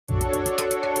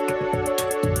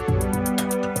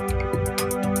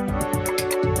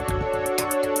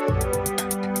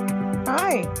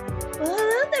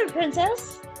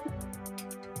princess.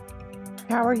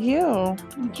 How are you?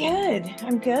 I'm good.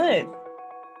 I'm good.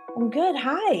 I'm good.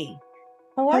 Hi.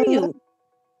 How are you?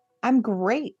 I'm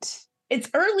great. It's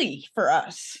early for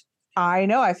us. I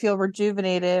know. I feel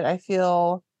rejuvenated. I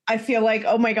feel like,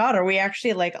 oh my God, are we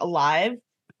actually like alive?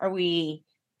 Are we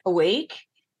awake?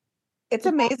 it's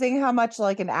amazing how much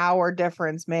like an hour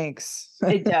difference makes.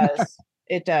 It does.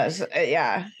 It does.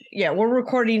 Yeah. Yeah. We're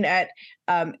recording at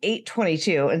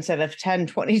 8:22 instead of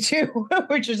 10:22,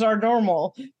 which is our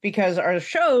normal because our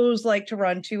shows like to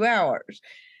run 2 hours.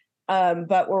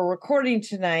 But we're recording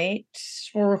tonight.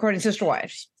 We're recording Sister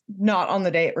Wives, not on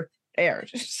the day it aired.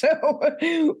 So, but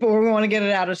we want to get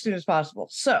it out as soon as possible.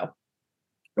 So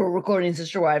we're recording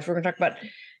Sister Wives. We're going to talk about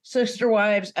Sister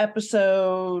Wives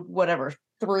episode, whatever,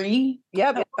 3.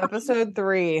 Yep. Episode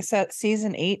 3, set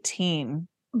season 18.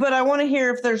 But I want to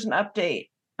hear if there's an update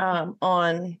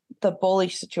on the bully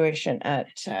situation at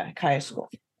Kaya's school.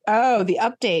 Oh, the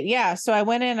update. Yeah. So I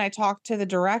went in, I talked to the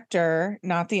director,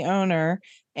 not the owner,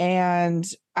 and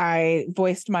I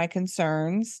voiced my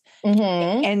concerns.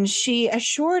 Mm-hmm. And she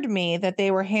assured me that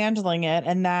they were handling it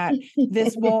and that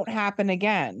this won't happen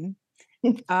again.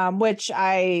 Which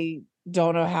I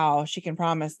don't know how she can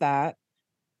promise that.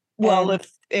 Well,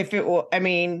 if it will, I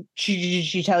mean, did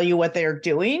she tell you what they're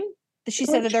doing? She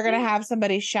said that they're going to have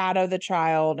somebody shadow the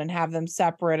child and have them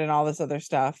separate and all this other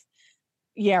stuff.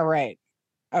 Yeah, right.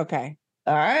 Okay.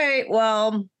 All right.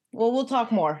 Well, we'll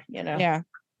talk more, you know. Yeah.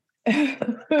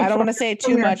 I don't want to say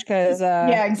too much because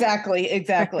yeah, exactly.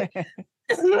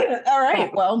 All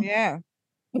right. Well, yeah.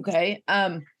 Okay.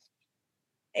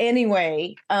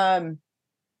 Anyway,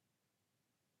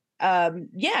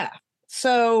 yeah.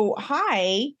 So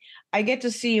hi. I get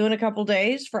to see you in a couple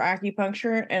days for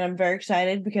acupuncture, and I'm very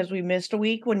excited because we missed a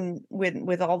week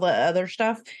with all the other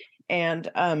stuff. And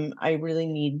I really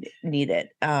need it.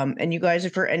 And you guys,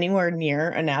 if you're anywhere near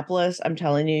Annapolis, I'm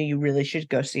telling you, you really should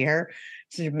go see her.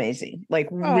 It's amazing. Like,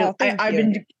 really, I've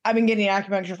been getting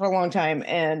acupuncture for a long time,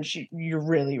 and you're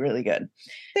really, really good.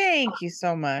 Thank you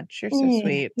so much. You're so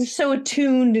sweet. You're so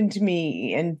attuned into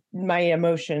me and my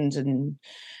emotions and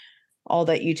all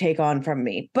that you take on from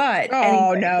me. But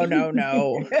anyway.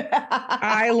 No.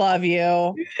 I love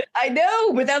you. I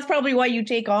know, but that's probably why you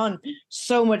take on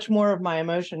so much more of my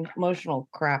emotional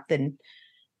crap than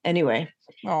anyway.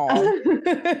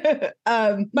 Oh,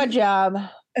 my job.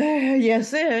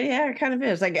 Yes, yeah, it kind of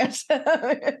is, I guess.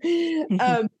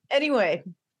 Anyway,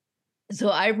 so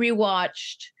I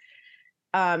rewatched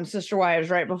Sister Wives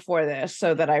right before this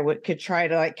so that I could try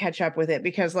to like catch up with it,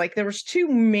 because like there was 2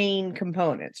 main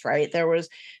components, right? There was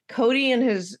Cody and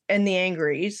the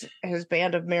Angries, his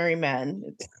band of merry men.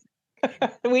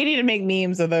 We need to make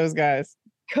memes of those guys.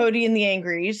 Cody and the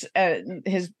Angries,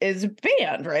 his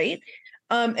band, right?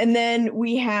 And then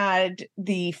we had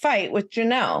the fight with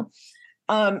Janelle.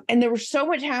 And there was so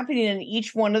much happening in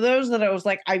each one of those that I was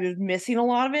missing a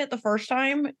lot of it the first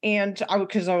time. And I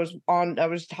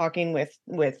was talking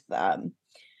with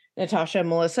Natasha and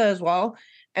Melissa as well.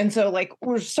 And so like,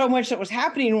 there's so much that was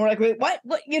happening. We're like, wait, what,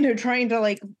 trying to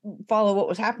like follow what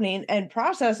was happening and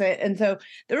process it. And so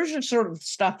there was just sort of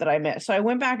stuff that I missed. So I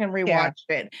went back and rewatched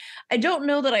it. I don't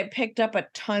know that I picked up a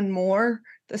ton more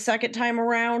the second time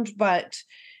around, but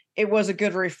it was a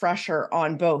good refresher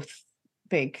on both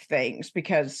big things,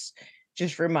 because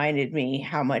just reminded me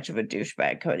how much of a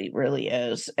douchebag Cody really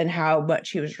is and how much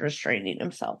he was restraining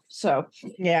himself. So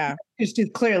yeah, just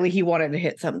clearly he wanted to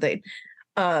hit something.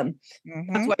 That's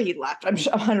why he left. I'm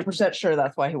 100% sure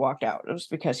that's why he walked out. It was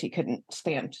because he couldn't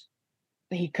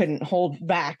hold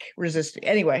back resisting.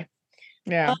 Anyway.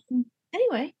 Yeah.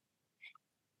 Anyway.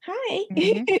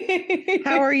 Hi.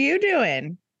 How are you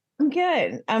doing? I'm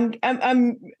good. I'm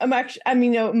actually, I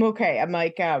mean, I'm okay. I'm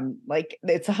like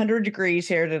it's 100 degrees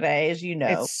here today, as you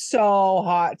know. It's so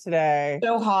hot today.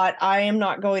 So hot. I am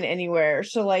not going anywhere.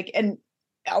 So like, and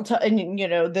I'll tell, and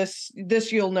this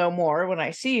you'll know more when I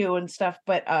see you and stuff,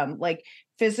 but like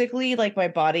physically, like my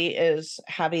body is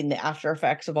having the after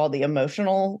effects of all the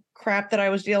emotional crap that I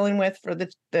was dealing with for I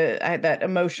had that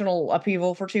emotional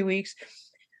upheaval for 2 weeks.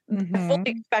 I fully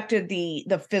expected the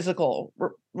physical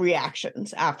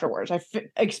reactions afterwards. I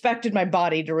expected my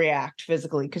body to react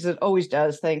physically, because it always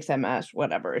does. Thanks, MS,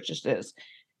 whatever. It just is.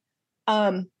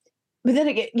 But then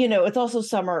it's also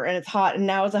summer and it's hot, and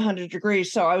now it's 100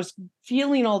 degrees. So I was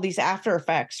feeling all these after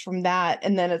effects from that.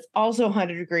 And then it's also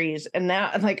 100 degrees. And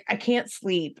now I'm like, I can't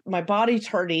sleep. My body's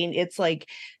hurting. It's like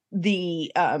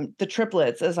the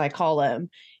triplets, as I call them,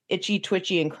 itchy,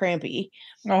 twitchy, and crampy.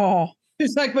 Oh,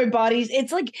 it's like my body's,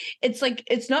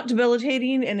 it's not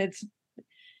debilitating, and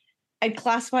I'd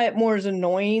classify it more as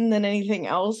annoying than anything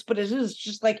else, but it is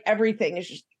just like everything is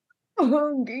just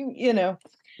you know.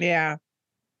 Yeah.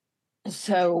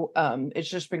 So it's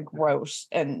just been gross,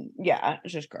 and yeah,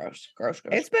 it's just gross.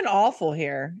 It's been awful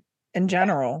here in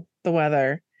general, the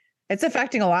weather. It's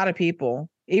affecting a lot of people,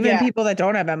 even Yeah, people that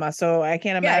don't have MS. So I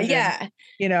can't yeah, imagine,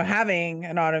 yeah. having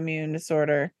an autoimmune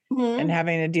disorder and Mhm.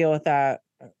 having to deal with that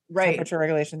Right. temperature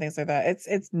regulation, things like that.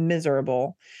 It's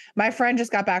miserable. My friend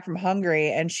just got back from Hungary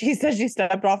and she said she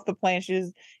stepped off the plane. She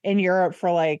was in Europe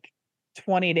for like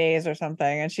 20 days or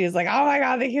something. And she's like, oh my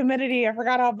God, the humidity. I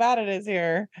forgot how bad it is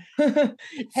here. It's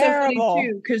so funny Terrible.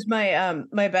 too, because my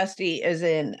bestie is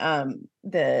in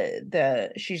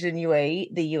she's in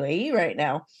the UAE right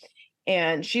now,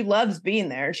 and she loves being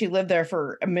there. She lived there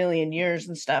for a million years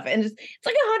and stuff, and it's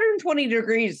like 120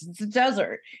 degrees. It's a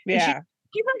desert, and she Yeah.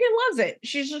 she fucking loves it.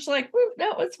 She's just like, "Woo,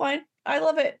 no, it's fine. I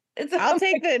love it. It's I'll I'm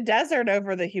take like, the desert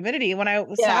over the humidity. When I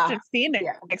stopped yeah, in Phoenix,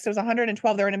 yeah, it was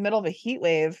 112. They're in the middle of a heat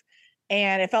wave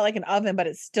and it felt like an oven, but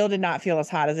it still did not feel as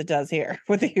hot as it does here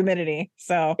with the humidity.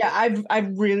 So, yeah. I've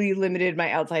really limited my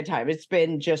outside time. It's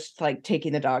been just like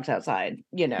taking the dogs outside.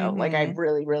 Like I've mhm.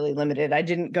 really limited. I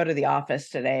didn't go to the office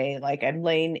today. Like I'm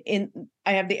laying in.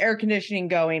 I have the air conditioning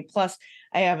going. Plus,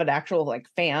 I have an actual like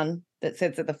fan that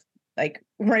sits at the like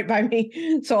right by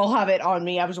me, so I'll have it on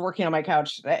me. I was working on my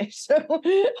couch today, so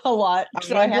a lot. I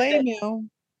So I don't had to. blame you.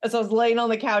 So I was laying on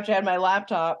the couch. I had my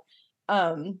laptop,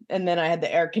 and then I had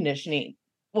the air conditioning.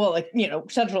 Well, like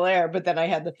central air, but then I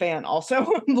had the fan also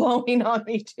blowing on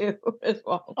me too as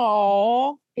well.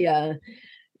 Oh, Yeah,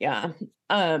 yeah.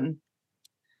 Um,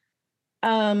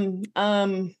 um,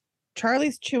 um.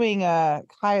 Charlie's chewing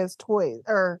Kaya's toys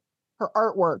or her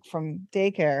artwork from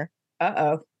daycare.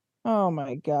 Uh Oh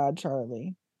my God,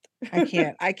 Charlie. I oh.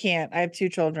 can't. I can't. I have two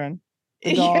children,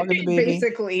 the dog and the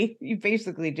baby. You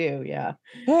basically do. Yeah.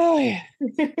 Oh yeah.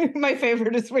 My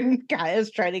favorite is when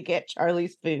Kaya's trying to get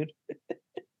Charlie's food.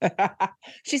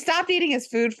 She stopped eating his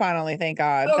food finally, thank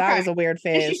God. That Okay. was a weird Is she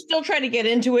phase. still trying to get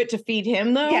into it to feed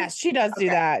him though? Yes, she does do Okay.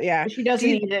 that. Yeah. But she Do doesn't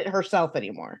you eat it herself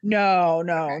anymore. No,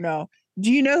 no, Okay. no.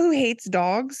 Do you know who hates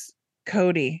dogs?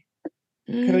 Cody.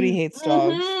 Cody hates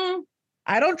dogs. Mm-hmm.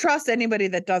 I don't trust anybody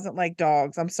that doesn't like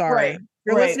dogs. I'm sorry. Right. If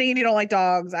you're Right. listening and you don't like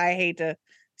dogs, I hate to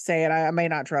say it. I may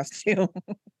not trust you.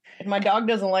 If my dog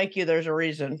doesn't like you, there's a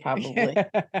reason, probably. Yeah.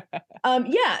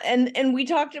 Yeah, and we've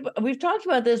talked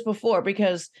about this before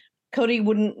because Cody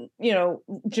wouldn't,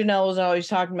 Janelle was always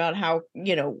talking about how,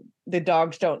 the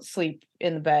dogs don't sleep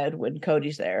in the bed when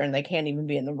Cody's there and they can't even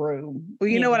be in the room. Well,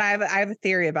 you know what? I have a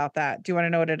theory about that. Do you want to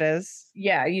know what it is?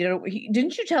 Yeah,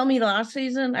 didn't you tell me last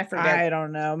season? I forget. I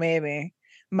don't know, maybe.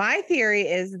 My theory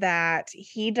is that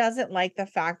he doesn't like the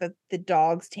fact that the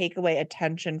dogs take away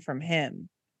attention from him.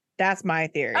 That's my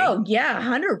theory. Oh, yeah,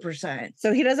 100%.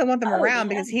 So he doesn't want them Oh, around yeah.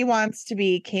 because he wants to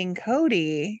be King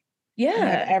Cody and have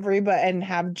Yeah. everybody and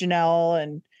have Janelle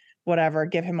and whatever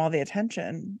give him all the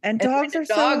attention. And And when dogs the are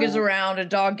dog is so around, a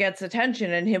dog gets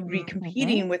attention and he'll be Mhm.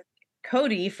 competing with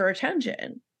Cody for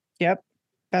attention. Yep.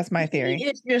 That's my theory.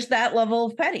 It's just that level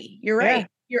of petty. You're Yeah. right.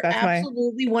 You're That's my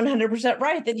absolutely 100%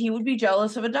 right that he would be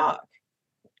jealous of a dog.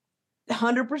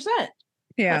 100%.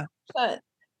 yeah. 100%.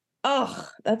 Oh,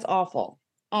 that's awful.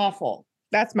 Awful.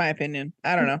 That's my opinion.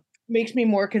 I don't know. Makes me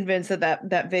more convinced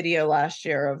that video last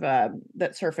year of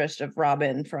that surfaced of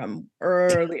Robin from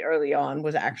early on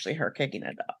was actually her kicking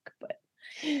a dog. But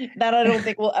that I don't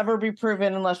think will ever be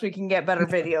proven unless we can get better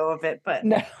video of it. But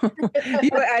No.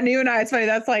 You and I, it's funny.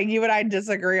 That's like you and I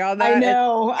disagree on I that.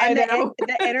 know, I And know,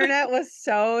 the internet was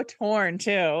so torn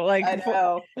too. Like I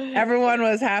know. everyone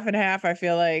was half and half, I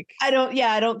feel like. I don't.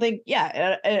 Yeah, I don't think.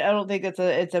 Yeah, I don't think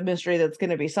it's a mystery that's going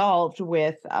to be solved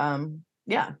with.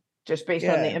 Yeah, just based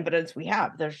on the Yeah. evidence we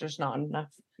have. There's just not enough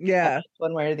Yeah. evidence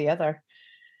one way or the other.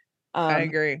 I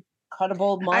agree. Cut a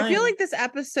bold I feel mind. like this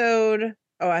episode.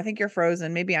 Oh, I think you're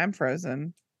frozen. Maybe I'm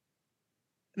frozen.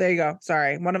 There you go.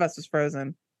 Sorry. One of us was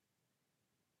frozen.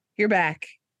 You're back.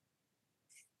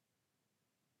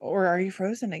 Or are you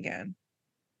frozen again?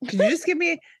 Should you just give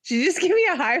me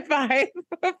a high five?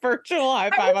 A virtual high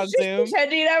I five on was just Zoom?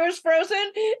 pretending I was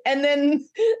frozen, and then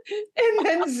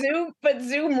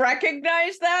Zoom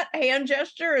recognized that hand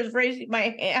gesture as raising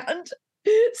my hand,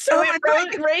 so Oh,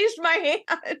 it raised my hand.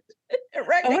 It I want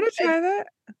recognized. to try that.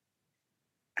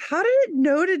 How did it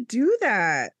know to do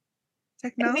that? I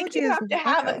think Technology you is have to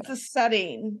have it. wild. It's a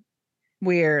setting.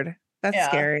 Weird. That's Yeah,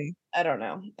 scary. I don't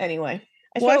know. Anyway,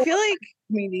 I Well, spent I a feel lot like,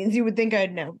 of meetings. You would think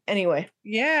I'd know. Anyway,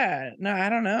 yeah, no, I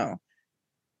don't know.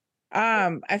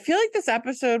 I feel like this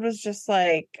episode was just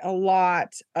like a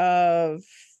lot of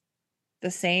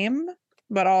the same,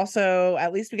 but also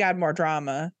at least we got more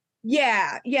drama.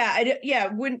 yeah, yeah.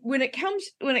 When it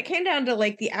came down to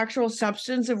like the actual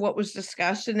substance of what was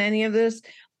discussed in any of this,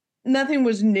 nothing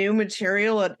was new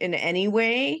material in any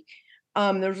way.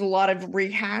 There was a lot of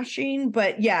rehashing,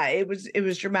 but yeah, it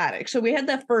was dramatic. So we had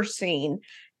that first scene,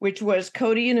 which was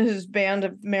Cody and his band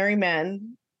of merry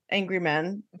men, angry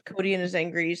men, Cody and his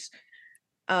angries,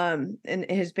 and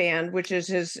his band, which is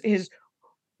his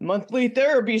monthly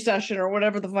therapy session or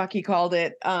whatever the fuck he called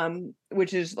it,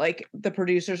 which is like the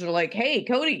producers are like, hey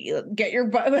Cody, get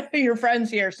your friends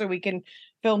here so we can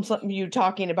film something you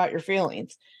talking about your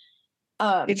feelings.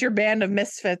 Get your band of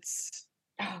misfits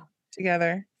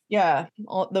together. Yeah,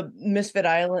 all the Misfit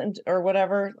Island or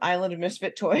whatever, Island of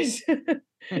Misfit Toys.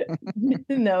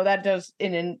 No, that does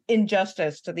an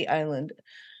injustice to the island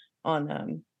on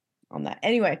that.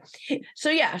 Anyway, so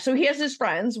yeah, so he has his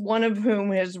friends, one of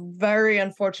whom is very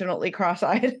unfortunately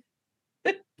cross-eyed.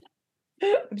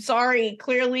 I'm sorry,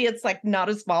 clearly it's like not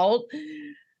his fault.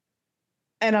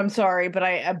 And I'm sorry, but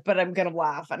I'm gonna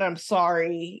laugh, and I'm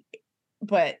sorry,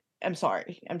 but I'm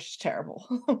sorry. I'm just terrible.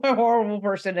 I'm a horrible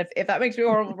person. If that makes me a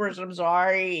horrible person, I'm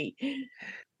sorry.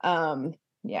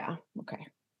 Yeah, okay.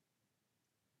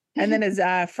 And then his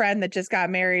friend that just got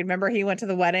married, remember he went to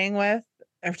the wedding with,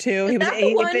 or two? He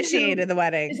officiated the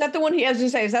wedding. Is that the one he, as you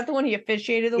say, is that the one he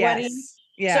officiated the wedding?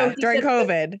 Yeah, So during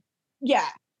COVID. Yeah,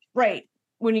 right.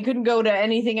 When he couldn't go to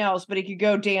anything else, but he could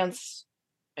go dance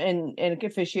and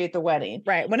officiate the wedding.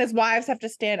 Right. When his wives have to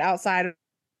stand outside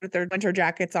with their winter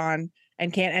jackets on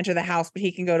and can't enter the house, but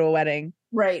he can go to a wedding.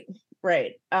 Right.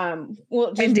 Well,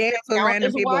 and dance with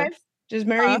random people. Wife? Does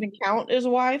Mary even count as a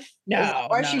wife? No.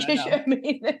 Why no, she? no, no. I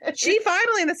mean, she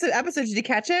finally in this episode. Did you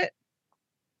catch it?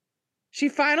 She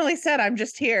finally said, "I'm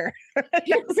just here." I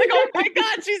was like, "Oh my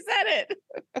god!" She said it.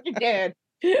 She did.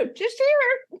 Just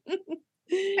here.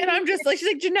 And I'm just like, she's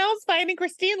like, Janelle's fine and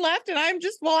Christine left, and I'm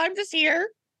just here.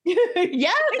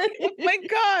 Yeah. Oh my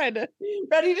god.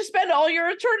 Ready to spend all your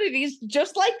eternities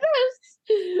just like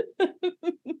this.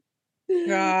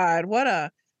 God,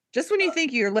 just when you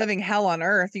think you're living hell on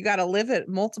earth, you got to live it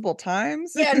multiple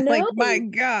times. Yeah, no. Like, my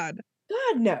God.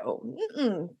 God, no.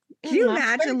 Can you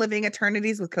imagine living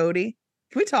eternities with Cody?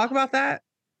 Can we talk about that?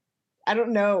 I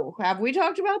don't know. Have we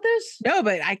talked about this? No,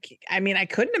 but I mean, I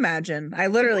couldn't imagine. I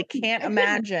literally can't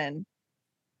imagine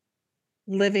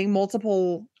living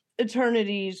multiple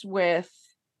eternities with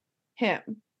him.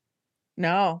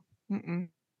 No. Mm-mm.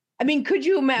 I mean, could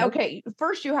you imagine? Nope. Okay,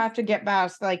 first you have to get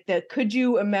past like could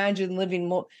you imagine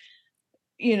living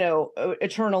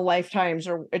eternal lifetimes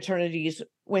or eternities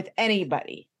with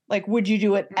anybody? Like, would you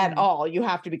do it at all? You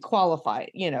have to be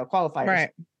qualified, qualifiers. Right.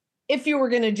 If you were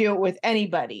going to do it with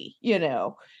anybody,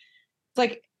 it's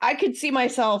like I could see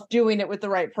myself doing it with the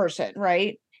right person,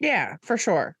 right? Yeah, for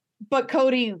sure. But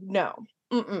Cody, no.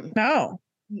 No.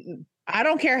 I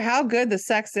don't care how good the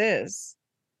sex is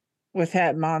with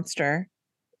that monster.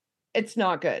 It's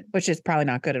not good. Which is probably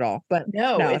not good at all. But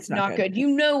no, it's not good. You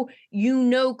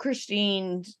know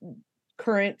Christine's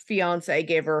current fiance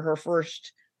gave her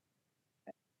first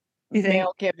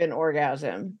male given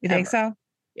orgasm. You think so?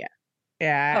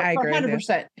 Yeah, I agree.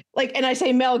 100%. Like, and I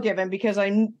say male given because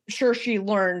I'm sure she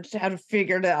learned how to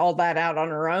figure all that out on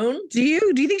her own. Do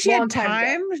you think she had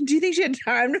time? Do you think she had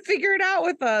time to figure it out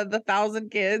with the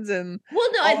 1,000 kids? And well,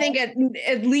 no, I think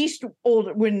at least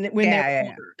older when they're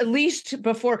older, at least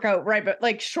before COVID, right? But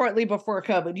like shortly before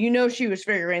COVID, she was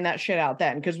figuring that shit out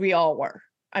then because we all were.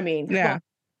 I mean, yeah,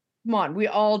 come on, we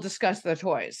all discussed the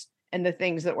toys and the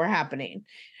things that were happening.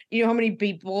 You know how many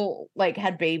people like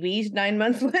had babies 9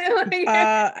 months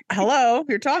later? Hello,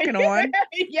 you're talking to one.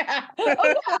 Yeah. Oh,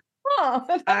 yeah. Oh,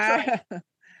 that's right.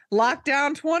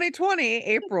 Lockdown 2020,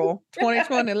 April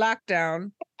 2020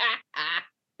 lockdown.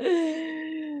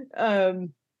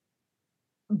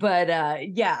 But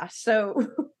yeah, so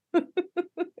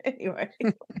anyway,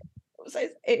 what was I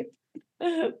saying?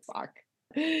 Fuck.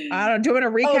 I don't do it a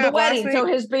recap. The wedding. So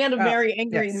his band of merry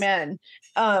angry men.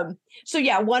 So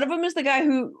yeah, one of them is the guy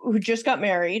who just got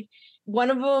married.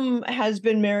 One of them has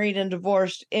been married and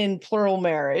divorced in plural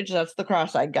marriage. That's the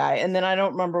cross-eyed guy. And then I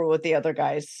don't remember what the other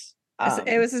guys.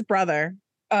 It was his brother.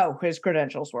 Oh, his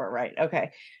credentials were right.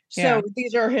 Okay. So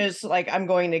these are his I'm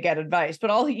going to get advice, but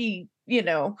all he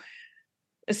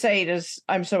say is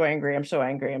I'm so angry, I'm so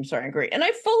angry, I'm so angry. And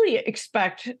I fully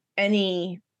expect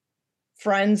any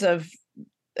friends of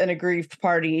an aggrieved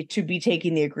party to be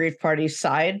taking the aggrieved party's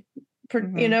side,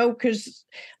 because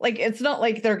it's not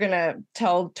like they're gonna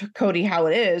tell Cody how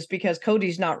it is because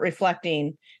Cody's not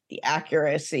reflecting the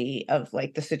accuracy of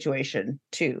the situation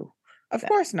too. Of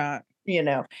course not.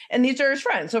 And these are his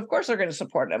friends, so of course they're going to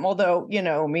support him. Although,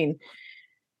 I mean,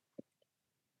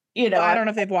 I don't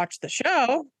know if they've watched the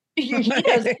show. He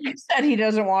said he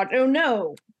doesn't watch. Oh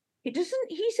no, he doesn't.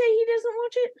 He say he doesn't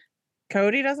watch it.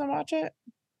 Cody doesn't watch it.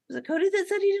 Was it Cody that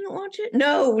said he didn't watch it?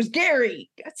 No, it was Gary.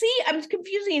 See, I'm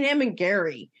confusing him and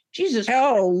Gary. Jesus.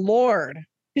 Oh Lord.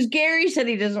 Because Gary said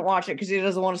he doesn't watch it because he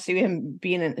doesn't want to see him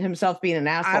himself being an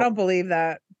asshole. I don't believe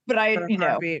that. But I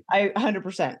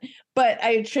 100%. But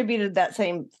I attributed that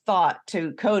same thought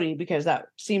to Cody because that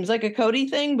seems like a Cody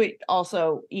thing, but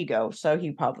also ego. So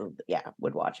he probably,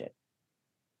 would watch it.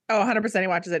 Oh, 100% he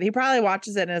watches it. He probably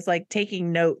watches it and is like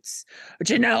taking notes.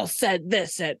 Janelle said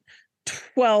this at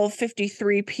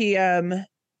 12:53 p.m.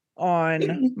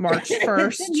 on March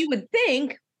 1st. You would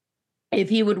think if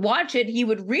he would watch it, he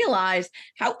would realize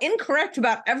how incorrect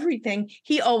about everything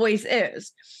he always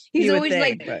is. He's always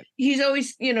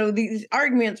these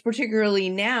arguments, particularly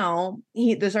now,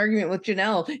 this argument with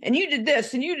Janelle, and you did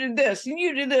this, and you did this, and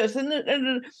you did this, and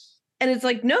it's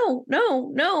like, no,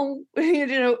 and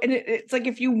it's like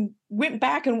if you went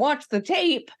back and watched the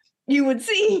tape, you would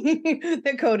see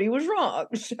that Cody was wrong.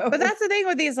 So. But that's the thing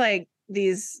with these, like,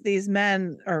 these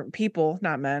men or people,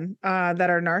 not men, that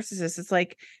are narcissists. It's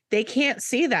like they can't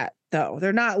see that, though.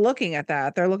 They're not looking at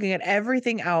that. They're looking at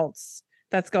everything else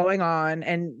that's going on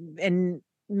and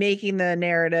making the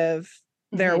narrative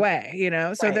their way,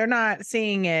 so right. They're not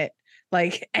seeing it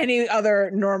like any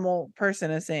other normal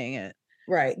person is seeing it.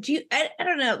 Right. I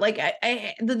don't know, like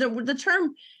the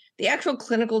term, the actual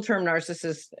clinical term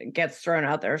narcissist gets thrown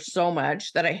out there so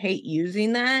much that I hate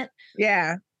using that.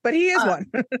 Yeah, but he is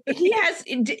one. he has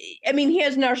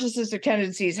narcissistic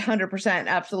tendencies 100%.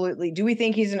 Absolutely. Do we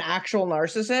think he's an actual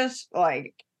narcissist?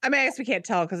 Like, I mean, I guess we can't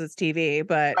tell because it's TV,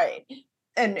 but right.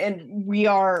 And we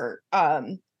are,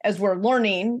 as we're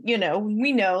learning,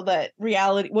 we know that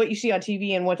reality, what you see on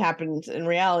TV and what happens in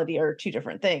reality are two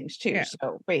different things too. Yeah.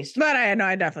 So but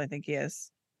I definitely think he is.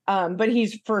 But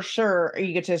he's for sure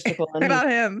egotistical and about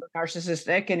him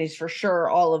narcissistic, and he's for sure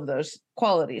all of those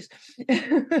qualities.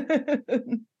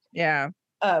 Yeah.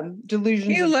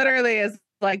 Delusions. He literally is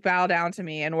like, bow down to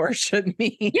me and worship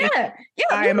me. Yeah.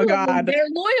 I am a god. They're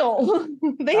loyal.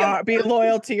 They be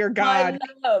loyal to your god.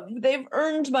 They've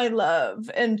earned my love.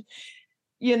 And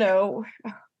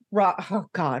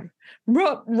Robin.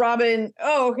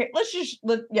 Oh, okay.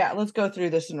 Let's go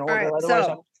through this in order. Right, otherwise,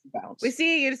 so we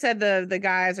see, you said the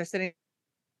guys are sitting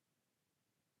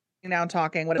down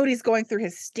talking. Cody's going through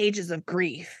his stages of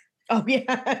grief. Oh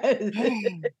yeah.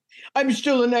 I'm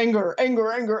still in anger.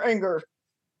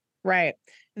 Right.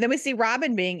 And then we see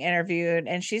Robin being interviewed,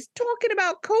 and she's talking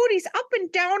about Cody's up and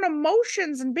down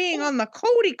emotions and being on the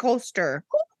Cody coaster.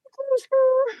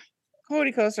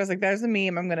 Cody coaster. I was like, there's a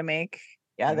meme I'm gonna make.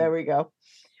 Yeah, there we go.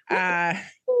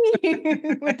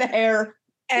 With the hair.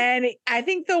 And I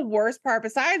think the worst part,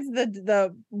 besides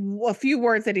the a few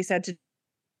words that he said to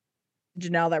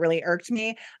Janelle that really irked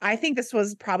me, I think this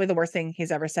was probably the worst thing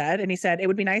he's ever said. And he said, it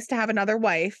would be nice to have another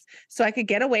wife so I could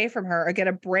get away from her or get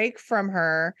a break from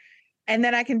her. And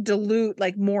then I can dilute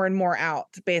like more and more out,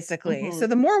 basically. Mm-hmm. So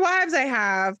the more wives I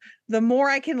have, the more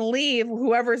I can leave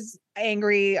whoever's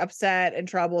angry, upset, in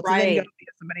trouble to then go to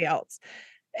somebody else.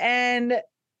 And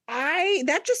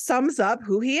that just sums up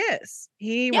who he is.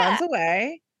 He runs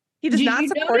away. He does not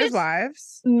support his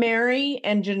wives. Mary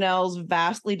and Janelle's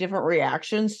vastly different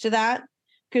reactions to that.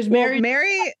 Because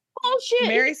Mary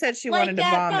said she wanted to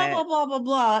vomit. Blah, blah, blah,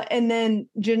 blah. And then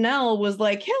Janelle was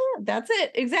like, yeah, that's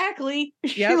it. Exactly.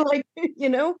 Yep.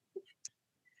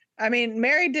 I mean,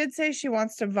 Mary did say she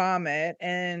wants to vomit,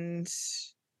 and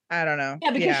I don't know.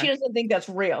 Yeah, because she doesn't think that's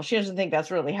real. She doesn't think that's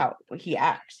really how he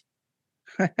acts.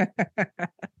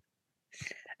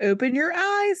 Open your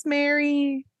eyes,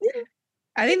 Mary.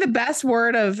 I think the best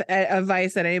word of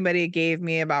advice that anybody gave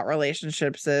me about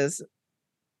relationships is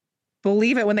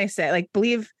believe it when they say, like,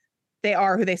 believe they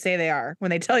are who they say they are when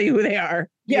they tell you who they are.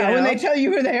 Yeah, when they tell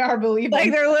you who they are, believe them.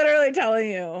 Like, they're literally telling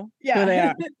you who they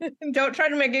are. Don't try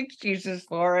to make excuses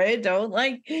for it. Don't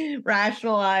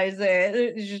rationalize it.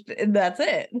 It's just, that's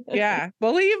it. Yeah,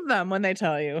 believe them when they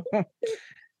tell you.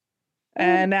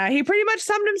 And he pretty much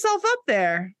summed himself up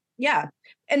there. Yeah.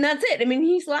 And that's it. I mean,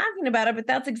 he's laughing about it, but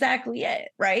that's exactly it.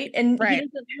 Right. And he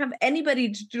doesn't have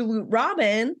anybody to dilute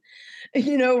Robin.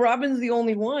 Robin's the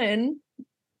only one,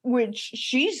 which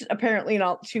she's apparently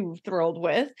not too thrilled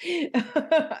with.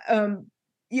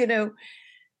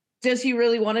 Does he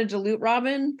really want to dilute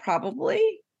Robin? Probably.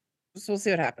 So we'll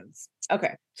see what happens.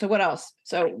 Okay. So what else?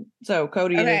 So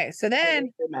Cody. Okay. So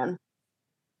then.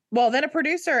 Well, then a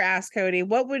producer asked Cody,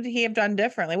 what would he have done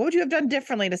differently? What would you have done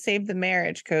differently to save the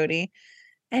marriage, Cody?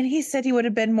 And he said he would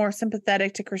have been more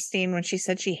sympathetic to Christine when she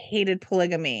said she hated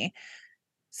polygamy.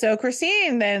 So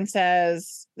Christine then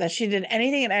says that she did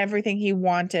anything and everything he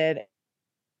wanted.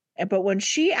 But when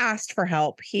she asked for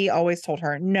help, he always told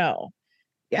her no.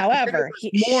 Yeah. However,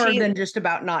 More than just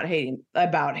about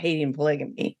hating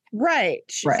polygamy.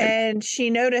 right. Right. And she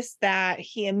noticed that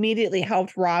he immediately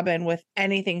helped Robin with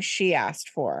anything she asked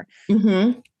for.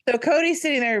 Mm-hmm. So Cody's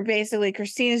sitting there, basically,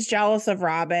 Christine's jealous of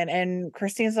Robin, and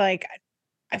Christine's like,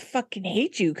 I fucking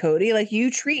hate you, Cody. Like,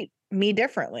 you treat me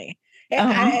differently.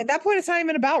 At that point, it's not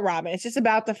even about Robin. It's just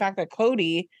about the fact that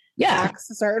Cody acts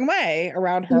a certain way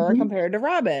around her compared to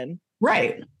Robin.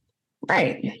 Right.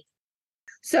 Right.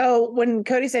 So when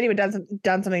Cody said he would have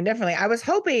done something differently, I was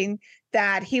hoping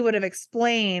that he would have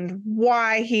explained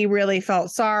why he really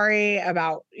felt sorry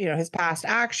about, his past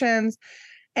actions.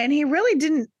 And he really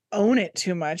didn't own it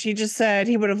too much. He just said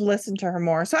he would have listened to her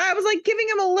more. So I was like giving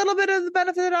him a little bit of the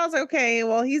benefit. I was like, okay,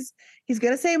 well, he's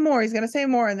going to say more. He's going to say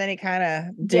more. And then he kind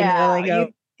of didn't really go.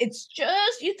 It's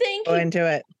just, you think go into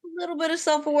it. A little bit of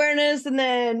self-awareness and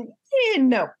then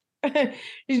no,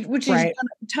 which is a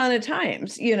ton of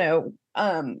times,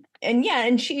 and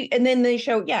then they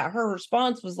show, her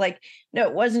response was like, no,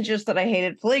 it wasn't just that I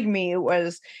hated polygamy. It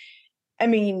was,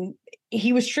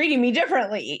 he was treating me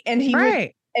differently, and he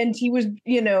was,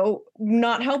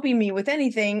 not helping me with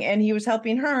anything, and he was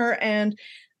helping her, and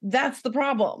that's the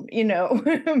problem.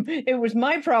 It was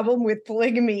my problem with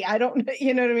polygamy. I don't,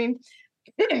 you know what I mean?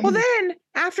 Well, then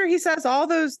after he says all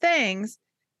those things,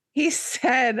 he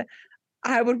said,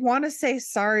 I would want to say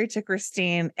sorry to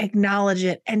Christine, acknowledge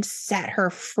it, and set her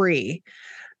free.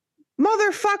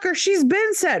 Motherfucker, she's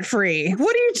been set free.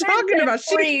 What are you talking about?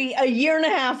 Free a year and a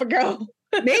half ago.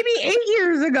 Maybe 8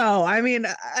 years ago. I mean,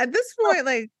 at this point,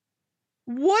 like,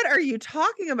 what are you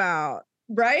talking about?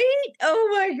 Right? Oh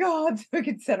my God. We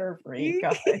could set her free.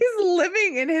 He's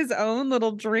living in his own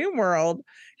little dream world.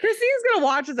 Christine's going to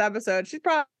watch this episode. She's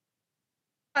probably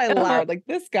loud like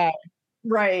this guy.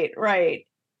 Right.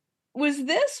 Was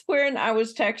this when I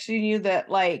was texting you that,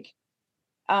 like,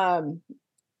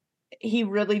 he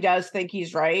really does think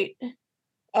he's right?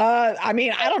 I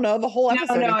don't know the whole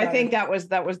episode. No, I think that was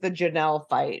the Janelle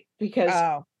fight,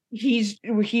 because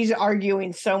he's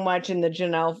arguing so much in the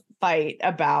Janelle fight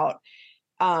about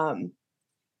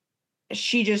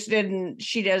she didn't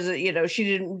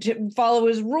follow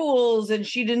his rules, and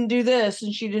she didn't do this,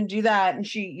 and she didn't do that, and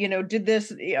she did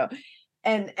this,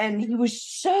 and he was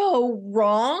so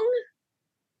wrong,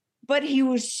 but he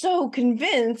was so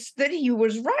convinced that he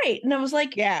was right. And I was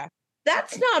like, yeah,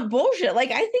 that's not bullshit.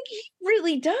 Like, I think he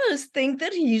really does think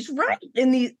that he's right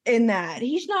in that.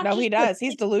 He's not. No, he does.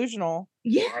 He's delusional.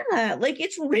 Yeah, like,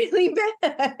 it's really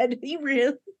bad.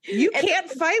 You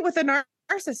can't fight with a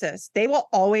narcissist. They will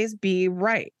always be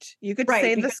right. You could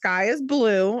say the sky is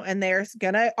blue, and they're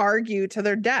gonna argue to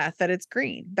their death that it's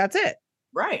green. That's it.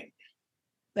 Right.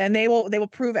 And they will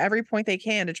prove every point they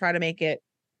can to try to make it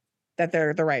that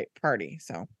they're the right party.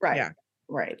 So right.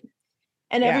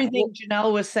 And everything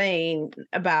Janelle was saying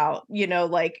about,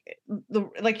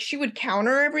 like she would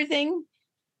counter everything,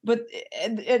 but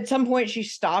at some point she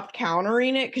stopped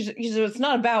countering it, because it's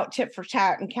not about tit for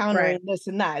tat and countering this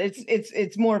and that.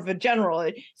 It's more of a general.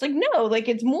 It's like, no, like,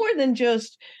 it's more than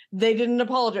just they didn't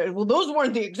apologize. Well, those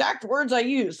weren't the exact words I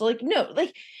used. Like, no,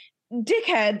 like,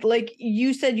 dickhead, like,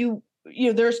 you said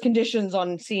there's conditions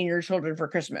on seeing your children for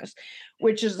Christmas,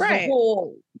 which is the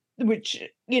whole, which,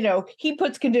 he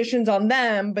puts conditions on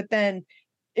them, but then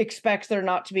expects there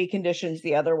not to be conditions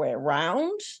the other way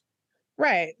around.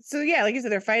 Right. So, like you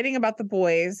said, they're fighting about the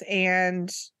boys,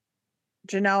 and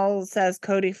Janelle says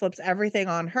Cody flips everything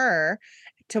on her,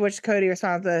 to which Cody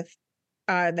responds with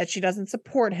that she doesn't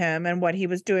support him and what he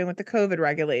was doing with the COVID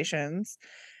regulations,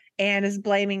 and is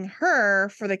blaming her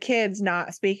for the kids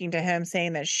not speaking to him,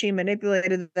 saying that she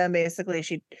manipulated them. Basically,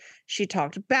 she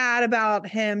talked bad about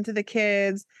him to the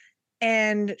kids,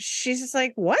 and she's just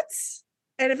like, what?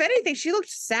 And if anything, she looked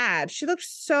sad. She looked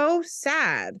so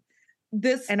sad.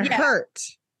 Hurt.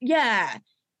 Yeah.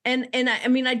 And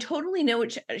I totally know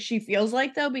what she feels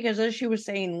like, though, because as she was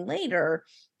saying later,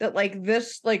 that, like,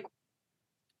 this, like,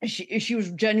 she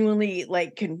was genuinely,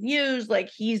 like, confused,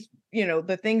 like, he's,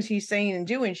 the things he's saying and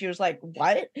doing. She was like,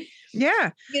 what?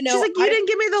 Yeah. She's like, you didn't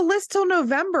give me the list till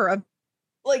November of,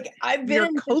 like, I've been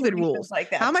in COVID rules like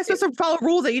that. How am I supposed to follow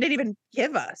rules that you didn't even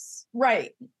give us?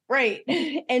 Right.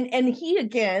 And he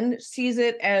again sees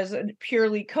it as a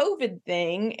purely COVID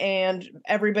thing, and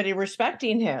everybody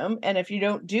respecting him. And if you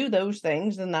don't do those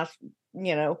things, then that's,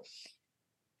 then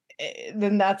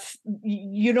that's,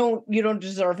 you don't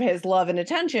deserve his love and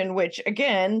attention, which,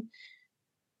 again,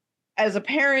 as a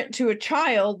parent to a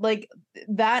child, like,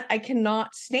 that, I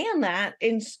cannot stand that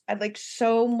in, like,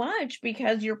 so much,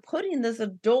 because you're putting this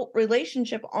adult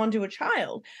relationship onto a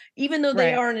child. Even though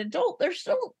they are an adult, they're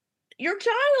still your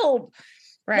child.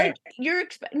 Right.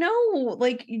 Like, no,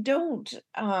 like, you don't,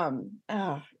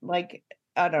 like,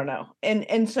 I don't know. And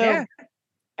Yeah. so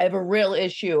I have a real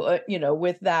issue,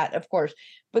 with that, of course.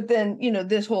 But then,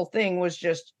 this whole thing was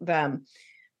just them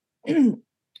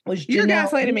was You're Janelle.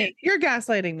 gaslighting me. You're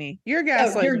gaslighting me. You're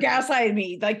Oh, you're gaslighting me. gaslighting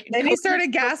me. Like Then he Cody's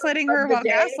started moment gaslighting of her the while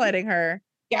day. gaslighting her.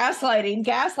 Gaslighting,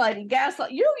 gaslighting,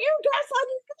 gaslight. You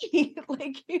gaslighting me.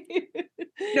 Like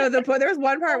No, there was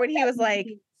one part when he was like,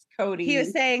 he was Cody.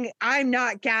 saying, "I'm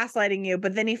not gaslighting you,"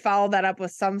 but then he followed that up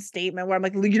with some statement where I'm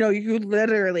like, you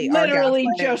literally are Literally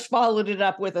gaslighting. just followed it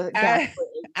up with a As, gaslighting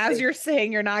as you're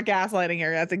saying, you're not gaslighting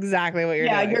her. That's exactly what you're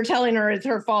Yeah, doing. you're telling her it's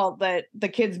her fault that the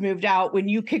kids moved out when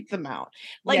you kicked them out.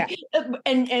 Yeah. Like,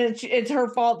 and it's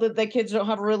her fault that the kids don't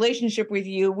have a relationship with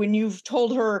you when you've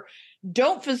told her,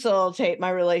 don't facilitate my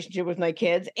relationship with my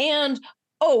kids, and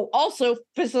also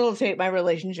facilitate my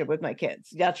relationship with my kids.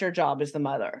 That's your job as the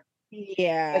mother, as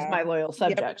Yeah. my loyal Yep.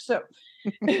 subject. So,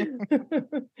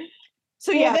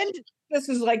 so Well, yeah, then, this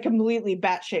is like completely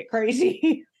batshit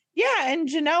crazy. yeah. And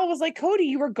Janelle was like, Cody,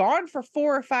 you were gone for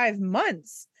 4 or 5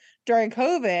 months during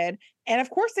COVID. And of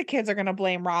course, the kids are going to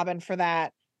blame Robin for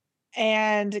that.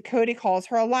 And Cody calls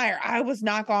her a liar. I was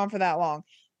not gone for that long.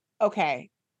 Okay.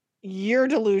 You're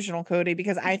delusional, Cody,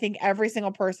 because I think every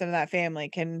single person in that family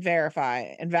can verify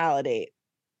and validate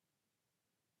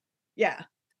Yeah,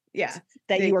 yeah.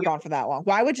 that you were gone for that long.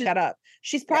 Why would you shut up?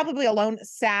 She's probably alone,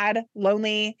 sad,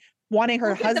 lonely, wanting her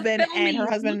Look at the husband and her filming. Look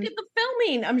husband. at the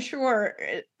filming. I'm sure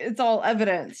it's all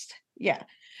evidenced. Yeah.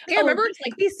 Yeah, Oh, remember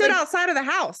just he stood like outside of the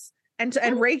house and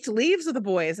raked leaves with the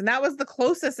boys, and that was the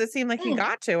closest it seemed like he mm.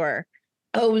 got to her.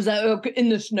 Oh, was that in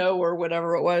the snow or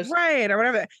whatever it was? Right, or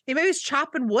whatever. He maybe was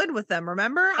chopping wood with them,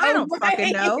 remember? I Oh, don't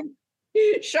fucking right. know.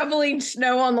 Shoveling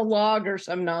snow on the log or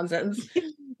some nonsense.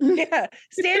 Yeah,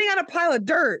 standing on a pile of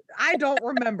dirt. I don't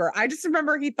remember. I just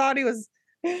remember he thought he was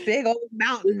big old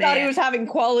mountain Thought he man. was having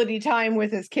quality time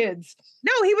with his kids.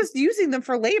 No, he was using them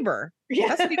for labor. Yeah.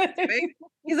 That's what he was doing.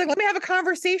 He's like, let me have a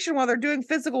conversation while they're doing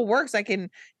physical work so I can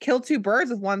kill 2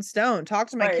 birds with 1 stone. Talk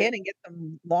to my Right. kid and get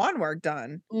some lawn work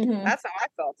done. Mm-hmm. That's how I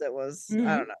felt it was. I Mm-hmm.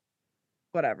 don't know.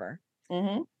 Whatever.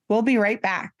 Mm-hmm. We'll be right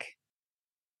back.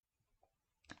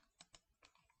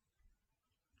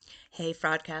 Hey,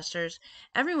 fraudcasters.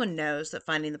 Everyone knows that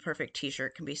finding the perfect t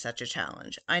shirt can be such a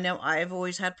challenge. I know I've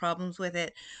always had problems with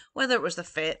it, whether it was the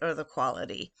fit or the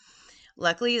quality.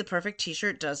 Luckily, the perfect t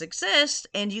shirt does exist,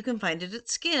 and you can find it at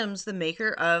Skims, the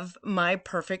maker of my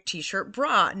perfect t shirt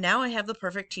bra. Now I have the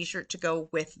perfect t shirt to go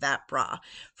with that bra.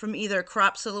 From either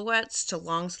crop silhouettes to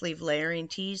long sleeve layering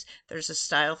tees, there's a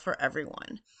style for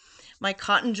everyone. My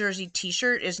cotton jersey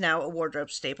t-shirt is now a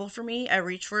wardrobe staple for me. I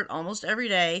reach for it almost every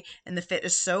day, and the fit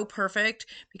is so perfect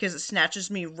because it snatches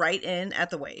me right in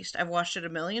at the waist. I've washed it a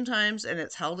million times, and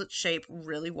it's held its shape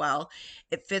really well.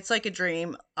 It fits like a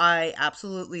dream. I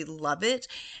absolutely love it.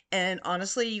 And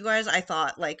honestly, you guys, I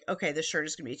thought like, okay, this shirt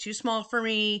is going to be too small for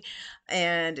me,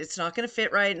 and it's not going to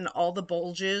fit right, and all the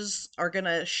bulges are going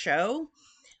to show,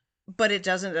 but it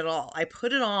doesn't at all. I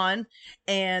put it on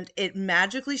and it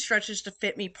magically stretches to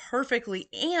fit me perfectly,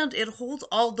 and it holds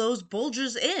all those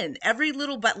bulges in. Every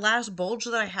little but last bulge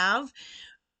that I have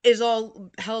is all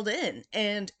held in,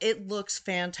 and it looks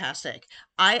fantastic.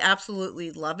 I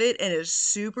absolutely love it, and it is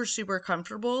super super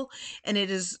comfortable, and it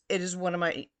is one of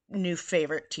my new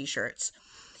favorite t-shirts.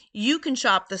 You can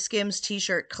shop the Skims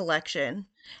t-shirt collection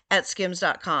at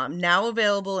skims.com, now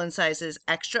available in sizes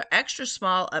extra, extra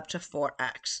small up to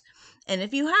 4X. And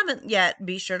if you haven't yet,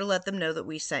 be sure to let them know that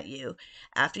we sent you.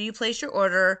 After you place your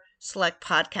order, select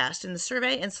podcast in the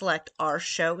survey and select our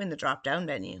show in the drop down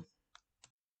menu.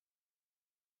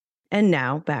 And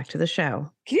now back to the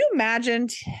show. Can you imagine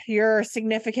your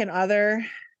significant other,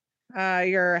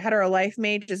 your hetero life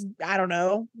mate, just, I don't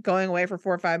know, going away for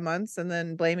 4 or 5 months and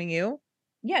then blaming you?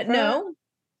 Yeah, For no.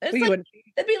 It's well, like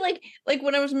it'd be like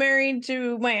when I was married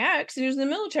to my ex, he was in the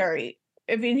military.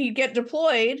 I mean, he'd get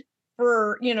deployed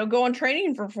for, go on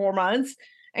training for 4 months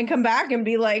and come back and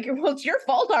be like, well, it's your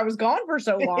fault I was gone for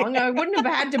so long. I wouldn't have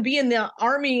had to be in the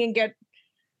army and get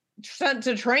sent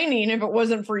to training if it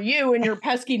wasn't for you and your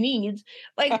pesky needs.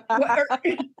 Like, what?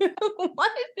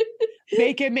 What?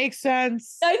 Make it make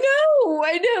sense. I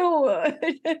know.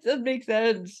 It doesn't make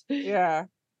sense. Yeah.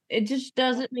 It just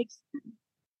doesn't make sense.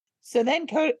 So then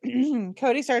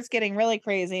Cody starts getting really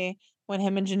crazy when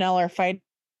him and Janelle are fighting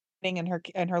in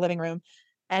her living room,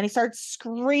 and he starts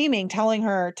screaming, telling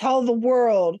her, "Tell the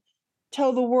world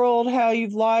tell the world how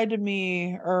you've lied to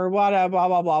me or whatever, blah,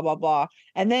 blah, blah, blah, blah.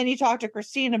 And then you talk to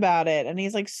Christine about it and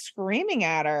he's like screaming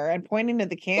at her and pointing to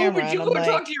the Oh, camera. but you And I'm go like,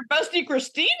 talk to your bestie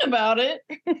Christine about it.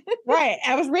 right.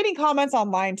 I was reading comments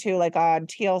online too, like on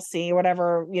TLC,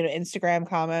 whatever, Instagram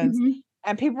comments. Mhm.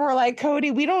 And people were like,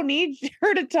 Cody, we don't need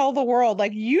her to tell the world.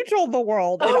 Like you told the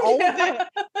world and Oh, all of yeah.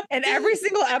 it. And every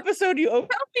single episode you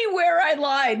opened Tell me where I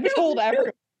lied. told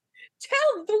everyone.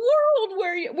 Tell the world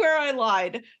where I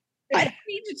lied. I don't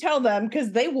need to tell them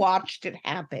because they watched it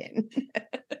happen.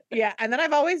 Yeah, and then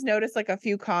I've always noticed like a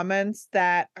few comments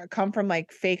that come from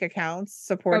like fake accounts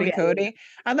supporting yeah. Cody.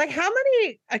 I'm like, how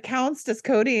many accounts does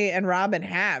Cody and Robin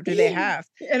have? Do they have?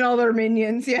 And all their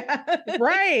minions, yeah.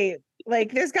 Right.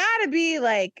 Like there's got to be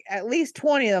like at least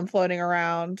 20 of them floating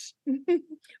around. I'm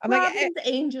like, Robin's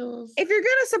angels. if you're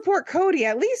gonna support Cody,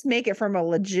 at least make it from a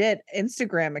legit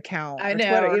Instagram account I or know,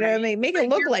 Twitter. You know what I right? mean? Make it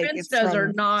look your like it's Finstas from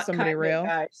are not somebody real.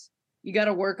 guys. You got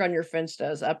to work on your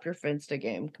Finstas, up your Finsta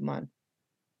game. Come on.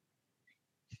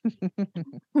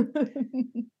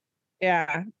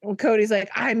 Yeah. Well, Cody's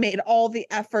like, I made all the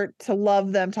effort to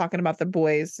love them, talking about the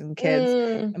boys and kids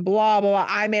and blah, blah, blah.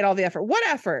 I made all the effort. What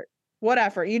effort? What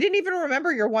effort? You didn't even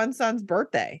remember your one son's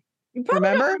birthday. You probably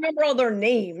don't remember all their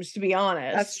names, to be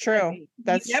honest. That's true. Like,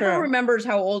 That's he never remembers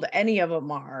how old any of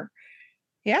them are.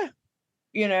 Yeah.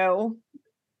 Yeah,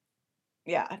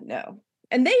 no.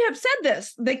 And they have said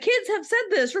this. The kids have said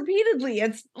this repeatedly.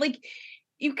 It's like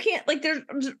you can't like there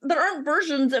aren't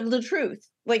versions of the truth.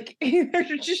 Like there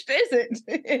just isn't,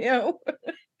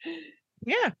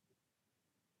 Yeah.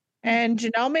 And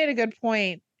Janelle made a good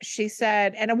point. She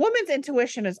said, and a woman's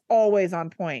intuition is always on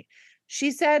point.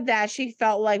 She said that she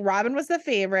felt like Robin was the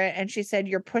favorite, and she said,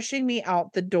 you're pushing me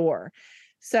out the door.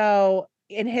 So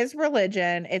in his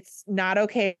religion, it's not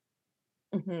okay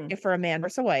for a man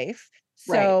versus a wife.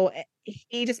 So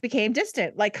he just became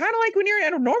distant, like kind of like when you're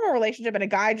in a normal relationship and a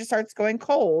guy just starts going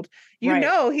cold,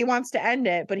 know he wants to end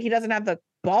it, but he doesn't have the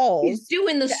balls. He's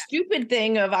doing the stupid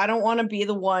thing of I don't want to be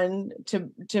the one to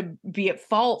be at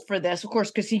fault for this, of course,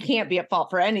 because he can't be at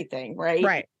fault for anything, right?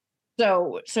 Right.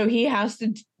 So he has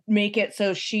to make it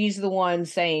so she's the one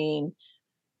saying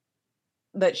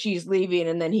that she's leaving,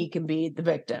 and then he can be the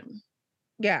victim.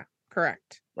 Yeah,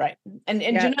 correct. Right. And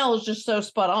Janelle is just so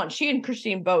spot on. She and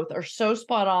Christine both are so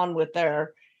spot on with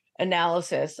their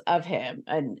analysis of him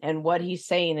and what he's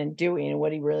saying and doing and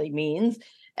what he really means.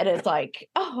 And it's like,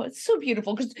 oh, it's so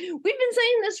beautiful because we've been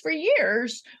saying this for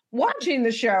years watching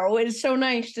the show. It's so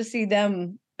nice to see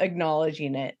them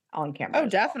acknowledging it on camera. Oh,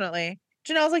 definitely.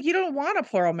 Janelle's like, you don't want a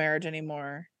plural marriage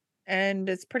anymore. And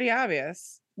it's pretty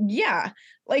obvious. Yeah.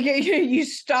 Like you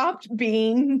stopped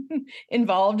being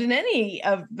involved in any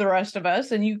of the rest of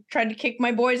us and you tried to kick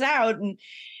my boys out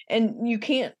and you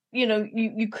can't,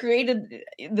 you created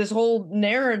this whole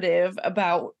narrative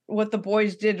about what the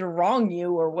boys did to wrong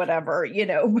you or whatever,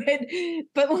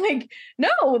 but like, no,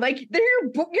 like they're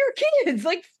your kids,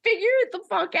 like figure it the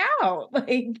fuck out.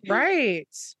 Like, right.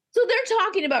 So they're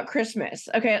talking about Christmas.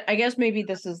 Okay. I guess maybe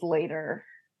this is later.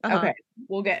 Okay.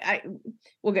 We'll get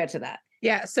to that.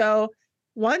 Yeah. So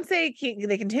once they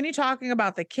continue talking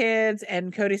about the kids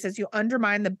and Cody says, you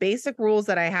undermine the basic rules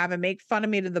that I have and make fun of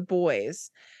me to the boys.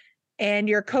 And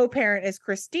your co-parent is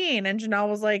Christine. And Janelle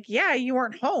was like, yeah, you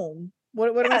weren't home. What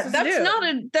am I supposed to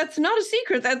do? That's not a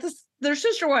secret. They're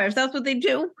sister wives. That's what they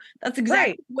do. That's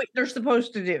exactly what they're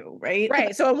supposed to do. Right.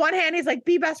 Right. So on one hand, he's like,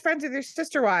 be best friends with your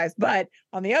sister wives. But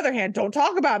on the other hand, don't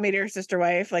talk about me to your sister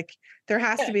wife. Like there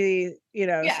has to be,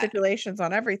 stipulations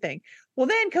on everything. Well,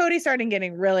 then Cody started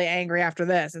getting really angry after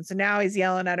this. And so now he's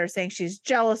yelling at her saying she's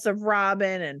jealous of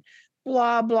Robin and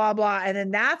blah, blah, blah. And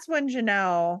then that's when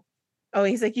Janelle,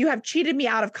 he's like, you have cheated me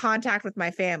out of contact with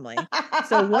my family.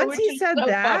 So once he said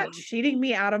that, cheating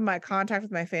me out of my contact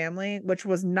with my family, which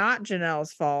was not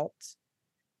Janelle's fault,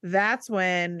 that's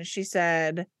when she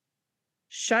said,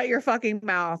 shut your fucking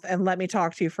mouth and let me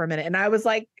talk to you for a minute. And I was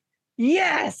like,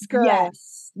 yes, girl.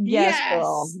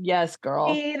 Yes,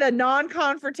 girl. She, the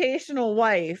non-confrontational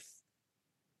wife,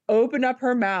 opened up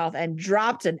her mouth and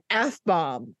dropped an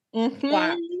F-bomb.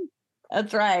 Wow.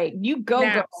 That's right. You go,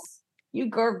 girl. You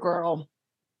go, girl.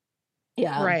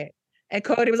 Yeah. Right. And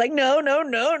Cody was like, no,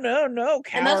 cowering.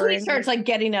 And that's when he starts like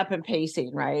getting up and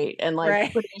pacing, right? And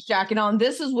like putting his jacket on.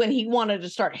 This is when he wanted to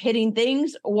start hitting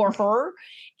things or her.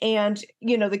 And,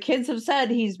 the kids have said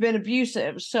he's been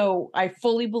abusive. So I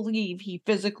fully believe he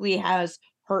physically has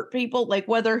hurt people, like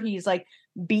whether he's like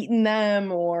beaten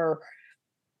them or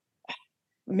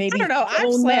maybe I don't know.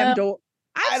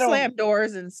 I've slammed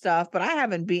doors and stuff, but I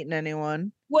haven't beaten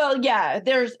anyone. Well, yeah,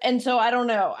 and so I don't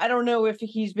know. I don't know if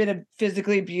he's been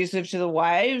physically abusive to the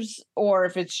wives or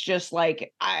if it's just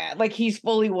like he's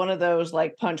fully one of those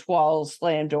like punch walls,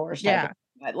 slam doors type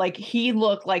of, like he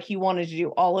looked like he wanted to do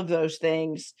all of those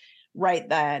things right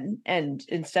then, and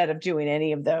instead of doing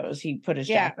any of those, he put his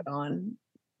jacket on.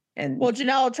 And well,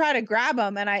 Janelle tried to grab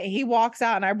him and he walks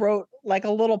out and I wrote like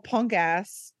a little punk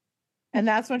ass. And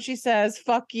that's when she says,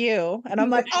 "Fuck you." And I'm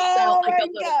like, "Oh my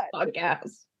God. Punk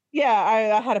ass." Yeah,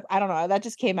 I don't know. That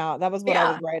just came out. That was what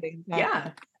I was writing.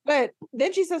 Yeah. But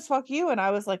then she says, "Fuck you." And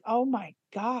I was like, "Oh my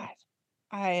God."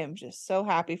 I am just so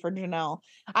happy for Janelle.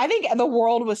 I think the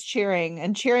world was cheering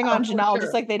on Janelle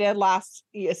just like they did last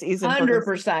season.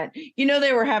 100%. You know,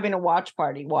 they were having a watch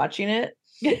party watching it.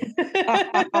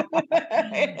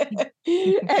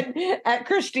 and at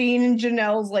Christine and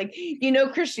Janelle's, like, you know,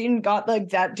 Christine got like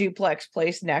that duplex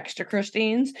place next to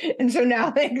Christine's, and so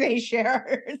now they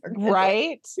share,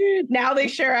 right? Now they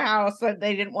share a house that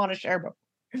they didn't want to share before.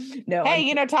 No, hey,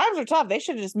 you know, times are tough. They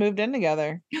should have just moved in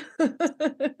together. You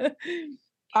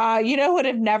know who would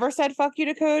have never said "fuck you"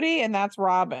 to Cody, and that's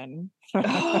Robin.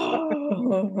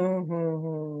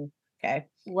 Okay.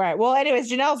 Right. Well,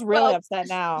 anyways, Janelle's really upset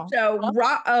now. So,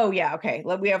 oh yeah, okay.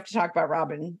 We have to talk about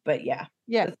Robin, but yeah.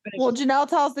 Well, Janelle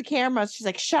tells the cameras, she's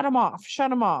like, "Shut him off,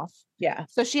 shut him off." Yeah.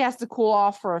 So she has to cool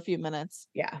off for a few minutes.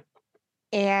 Yeah.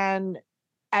 And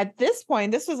at this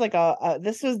point, this was like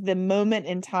this was the moment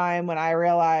in time when I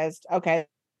realized, okay,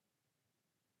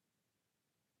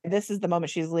 this is the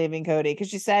moment she's leaving Cody, because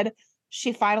she said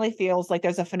she finally feels like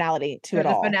there's a finality to it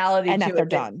all, and that they're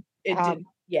done. It did.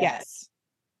 Yes.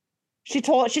 She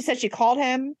said she called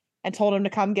him and told him to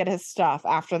come get his stuff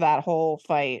after that whole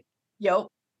fight. Yep.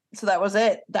 So that was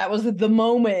it. That was the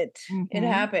moment it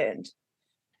happened.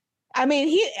 I mean,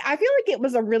 I feel like it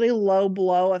was a really low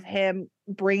blow of him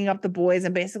bringing up the boys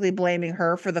and basically blaming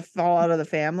her for the fallout of the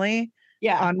family.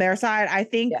 Yeah. On their side. I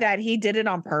think that he did it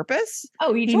on purpose.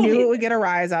 Oh, he totally knew it would get a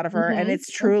rise out of her. And it's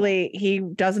truly, he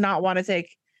does not want to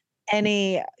take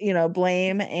any,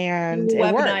 blame, and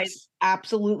it works.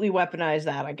 Absolutely weaponize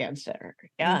that against her.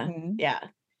 Yeah. Yeah.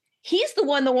 He's the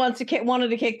one that wanted to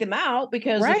kick them out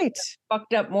because of the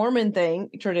fucked up Mormon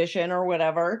tradition or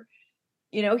whatever.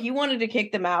 He wanted to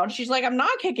kick them out. She's like, "I'm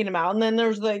not kicking him out." And then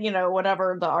there's the,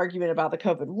 whatever, the argument about the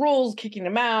COVID rules, kicking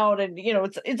him out. And,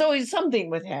 it's always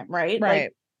something with him, right? Right.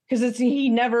 Because he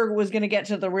never was going to get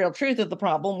to the real truth of the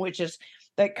problem, which is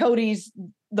that Cody's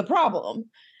the problem.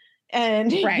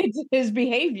 And it's his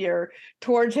behavior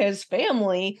towards his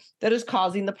family that is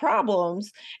causing the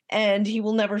problems. And he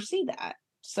will never see that.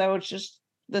 So it's just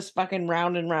this fucking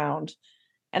round and round.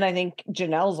 And I think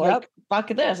Janelle's like, "Fuck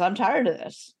this. I'm tired of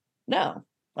this." No,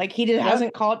 like he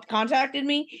hasn't contacted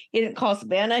me. He didn't call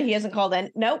Savannah. He hasn't called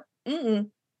any. Nope.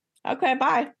 Okay,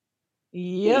 bye.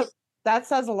 Yep. That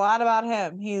says a lot about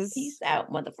him. He's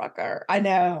out, motherfucker. I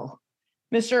know.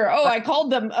 Mr. Oh, I called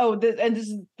them. Oh, and this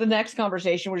is the next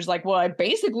conversation, which is like, well, I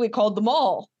basically called them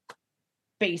all.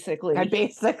 Basically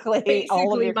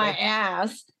all of my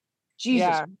ass.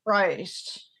 Jesus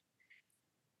Christ.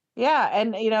 Yeah.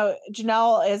 And,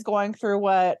 Janelle is going through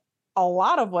what a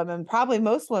lot of women, probably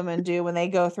most women, do when they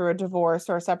go through a divorce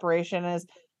or a separation, is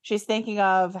she's thinking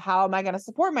of, how am I going to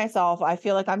support myself? I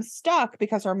feel like I'm stuck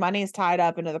because her money is tied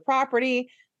up into the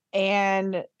property.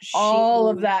 And all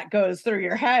of that goes through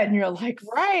your head and you're like,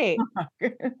 right.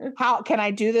 How can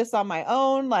I do this on my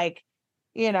own? Like,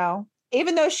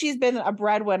 even though she's been a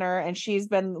breadwinner and she's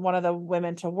been one of the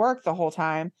women to work the whole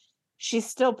time, she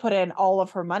still put in all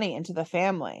of her money into the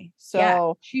family.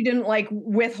 So she didn't like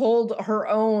withhold her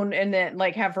own and then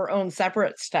like have her own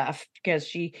separate stuff because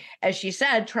she, as she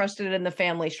said, trusted in the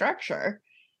family structure.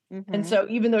 And so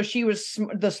even though she was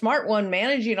the smart one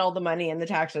managing all the money and the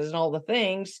taxes and all the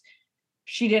things,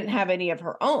 she didn't have any of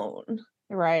her own.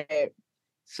 Right.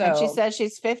 So and she says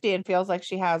she's 50 and feels like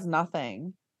she has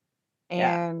nothing.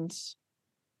 And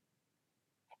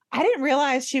I didn't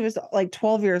realize she was like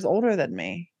 12 years older than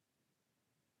me.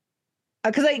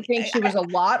 Because I think she was a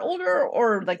lot older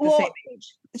or like the same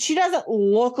age. She doesn't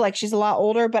look like she's a lot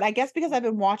older, but I guess because I've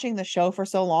been watching the show for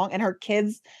so long and her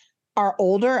kids are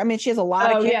older. I mean, she has a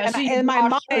lot of kids. Yeah, and in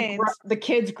my mind, the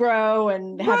kids grow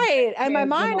and in my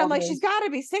mind, I'm like, she's got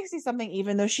to be 60 something,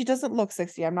 even though she doesn't look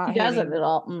 60. I'm not. She doesn't at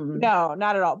all. No,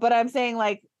 not at all. But I'm saying,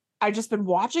 like, I've just been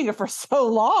watching it for so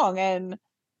long, and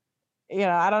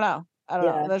I don't know.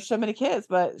 There's so many kids,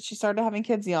 but she started having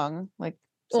kids young, like.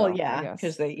 Well,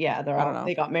 because they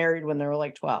got married when they were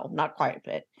like 12, not quite,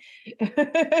 but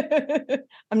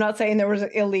I'm not saying there was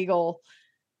illegal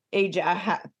age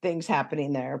things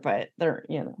happening there, but they're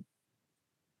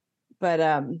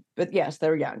but yes,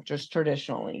 they're young. Just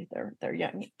traditionally, they're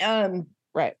young.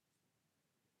 Right.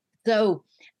 So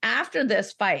after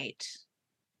this fight,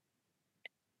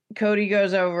 Cody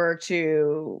goes over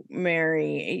to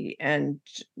Mary and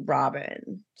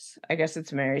Robin. I guess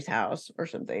it's Mary's house or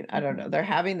something. I don't know. They're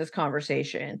having this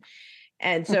conversation.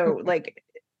 And so like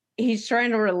he's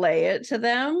trying to relay it to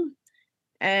them.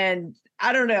 And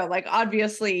I don't know, like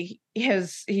obviously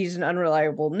he's an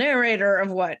unreliable narrator of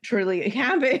what truly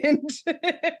happened.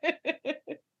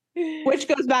 Which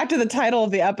goes back to the title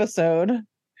of the episode.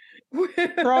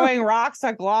 Throwing rocks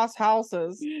at glass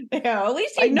houses. Yeah, at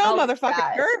least I know,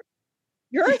 motherfucker.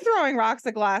 You're throwing rocks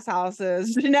at glass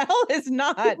houses. Janelle is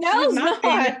not. Janelle's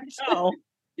not. No.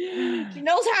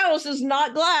 Janelle's house is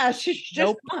not glass. She's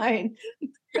just fine.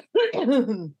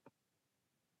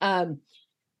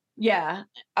 Yeah.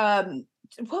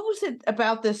 What was it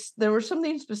about this? There was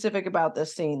something specific about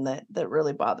this scene that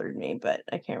really bothered me, but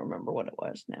I can't remember what it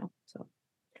was now. So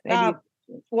maybe.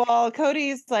 Well,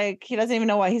 Cody's like, he doesn't even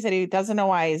know why. He said he doesn't know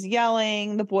why he's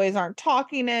yelling. The boys aren't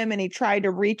talking to him, and he tried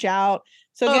to reach out.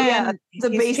 So again,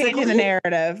 he's changing the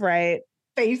narrative, right?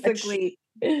 Basically,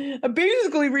 I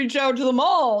basically reached out to them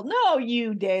all. No,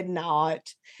 you did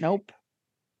not. Nope.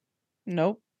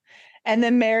 And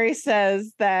then Mary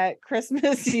says that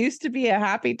Christmas used to be a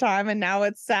happy time, and now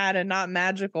it's sad and not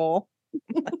magical.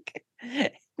 Like,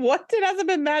 what? It hasn't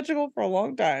been magical for a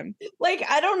long time. Like,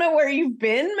 I don't know where you've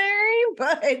been, Mary,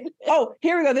 but oh,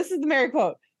 here we go. This is the Mary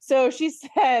quote. So she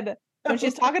said, when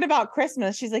she's talking about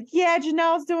Christmas, she's like, yeah,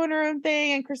 Janelle's doing her own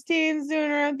thing and Christine's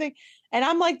doing her own thing. And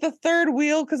I'm like the third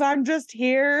wheel because I'm just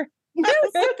here. Like,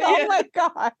 oh my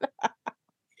God.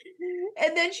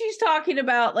 And then she's talking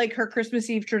about like her Christmas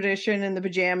Eve tradition and the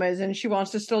pajamas, and she wants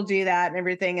to still do that and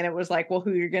everything. And it was like, well,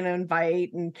 who you're going to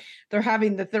invite? And they're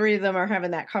having, the three of them are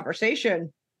having that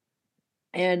conversation.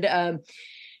 And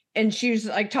she's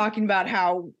like talking about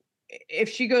how if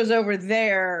she goes over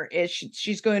there,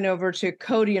 she's going over to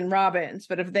Cody and Robin's,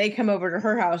 but if they come over to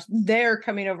her house, they're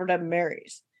coming over to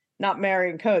Mary's, not Mary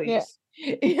and Cody's.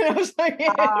 Yeah. You know, it's like,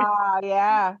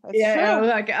 yeah, yeah, true. I was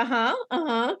like,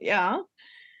 yeah.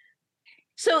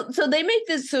 So they make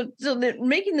this, so they're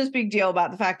making this big deal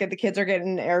about the fact that the kids are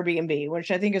getting an Airbnb,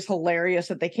 which I think is hilarious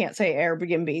that they can't say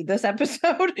Airbnb this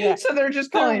episode. Yeah. So they're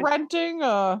just calling renting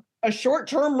a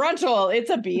short-term rental.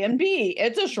 It's a B&B.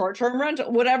 It's a short-term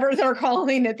rental, whatever they're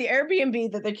calling it, the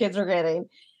Airbnb that the kids are getting.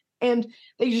 And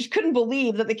they just couldn't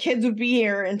believe that the kids would be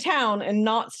here in town and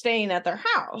not staying at their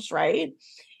house, right?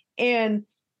 And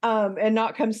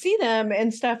not come see them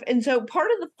and stuff. And so part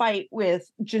of the fight with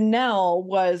Janelle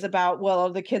was about, well,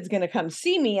 are the kids going to come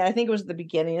see me? I think it was the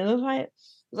beginning of the fight. It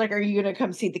was like, are you going to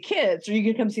come see the kids? Or are you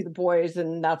going to come see the boys?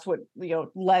 And that's what,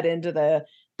 led into the,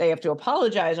 they have to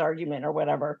apologize argument or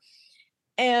whatever.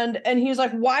 And he's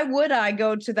like, why would I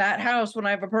go to that house when I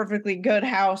have a perfectly good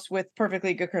house with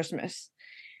perfectly good Christmas?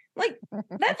 Like,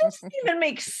 that doesn't even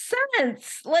make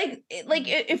sense. Like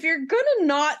if you're going to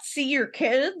not see your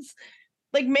kids,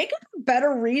 like, make a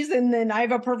better reason than I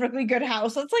have a perfectly good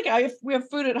house. It's like we have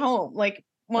food at home. Like,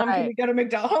 Mom, can we go to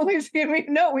McDonald's?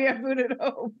 No, we have food at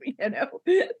home. He's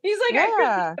like, I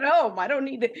have food at home. I don't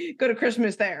need to go to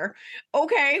Christmas there.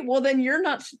 Okay, well then you're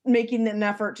not making an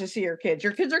effort to see your kids.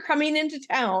 Your kids are coming into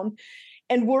town,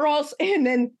 and and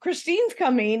then Christine's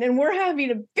coming, and we're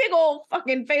having a big old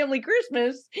fucking family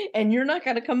Christmas, and you're not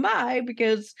going to come by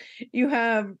because you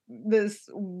have this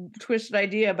twisted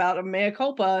idea about a mea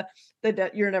culpa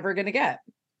that you're never going to get.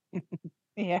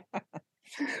 Yeah.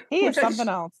 He is something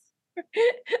else.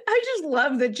 I just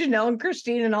love that Janelle and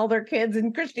Christine and all their kids,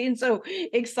 and Christine's so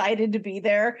excited to be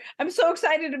there. I'm so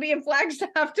excited to be in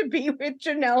Flagstaff to be with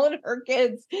Janelle and her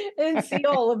kids and see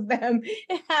all of them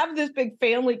and have this big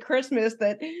family Christmas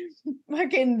that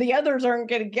fucking the others aren't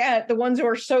going to get. The ones who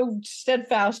are so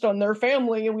steadfast on their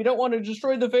family and we don't want to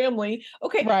destroy the family.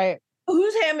 Okay. Right.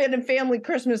 Who's having a family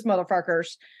Christmas,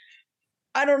 motherfuckers?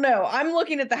 I don't know. I'm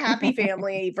looking at the happy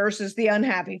family versus the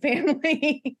unhappy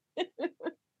family.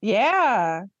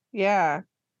 Yeah.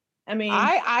 I mean,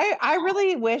 I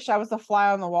really wish I was a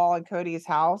fly on the wall in Cody's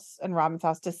house and Robin's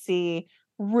house to see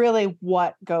really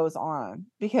what goes on,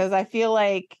 because I feel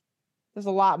like there's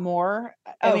a lot more.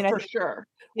 I mean, for sure.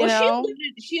 Well,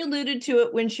 she alluded to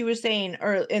it when she was saying,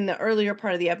 or in the earlier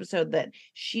part of the episode, that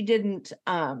she didn't.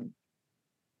 They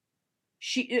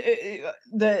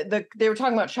were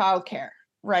talking about childcare.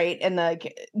 Right. And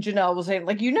Janelle was saying,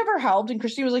 like, you never helped. And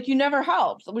Christine was like, you never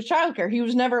helped with childcare. He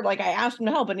was never like, I asked him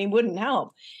to help and he wouldn't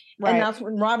help. Right. And that's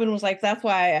when Robin was like, that's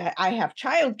why I have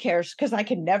childcare, because I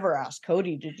can never ask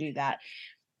Cody to do that.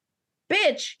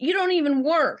 Bitch, you don't even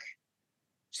work.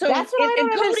 So that's what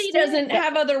and Cody doesn't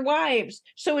have other wives.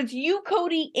 So it's you,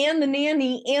 Cody, and the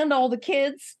nanny and all the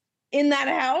kids. in that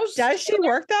house. Does she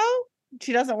work though?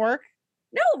 She doesn't work?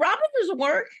 No, Robin doesn't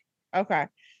work. Okay.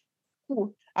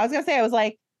 I was gonna say, I was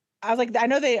like, I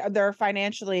know they're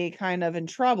financially kind of in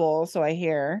trouble, so I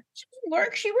hear. She doesn't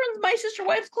work. She runs my sister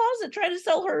wife's closet trying to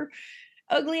sell her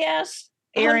ugly ass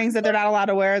Earrings that they're not allowed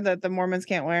to wear, that the Mormons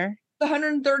can't wear. the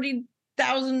 $130,000,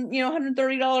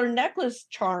 $130 necklace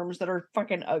charms that are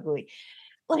fucking ugly.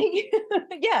 Like,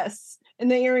 yes.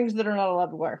 And the earrings that are not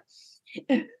allowed to wear.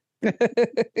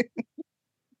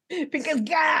 Because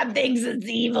God thinks it's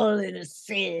evil and a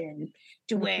sin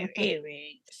to wear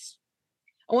earrings.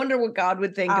 I wonder what God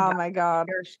would think Oh about my God.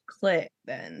 Pierce clit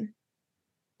then.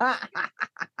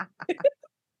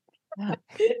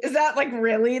 Is that like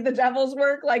really the devil's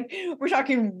work? Like, we're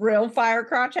talking real fire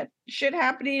crotch shit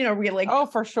happening? Are we like, oh,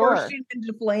 for sure, bursting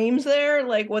into flames there?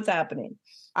 Like, what's happening?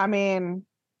 I mean,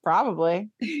 probably.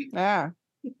 Yeah.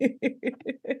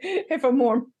 If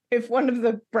one of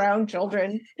the brown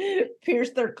children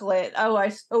pierced their clit, oh,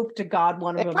 I hope to God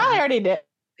one of They them probably already did.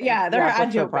 Yeah, they're for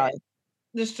sure, probably.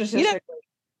 Just statistically.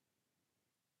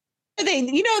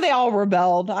 They all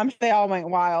rebelled. I'm sure they all went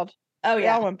wild. Oh They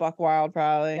yeah, all went buck wild,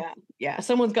 probably. yeah.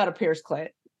 Someone's got a pierced clit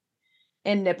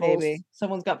and nipples. Maybe.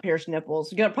 Someone's got pierced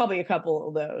nipples. You got probably a couple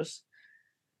of those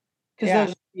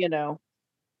because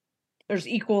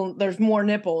those, there's more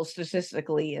nipples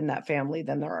statistically in that family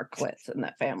than there are clits in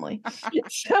that family.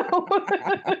 So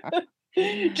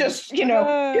just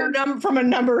from a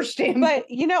number standpoint.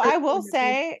 But I will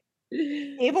say,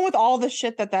 even with all the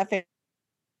shit that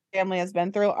family has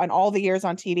been through and all the years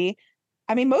on TV,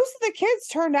 I mean, most of the kids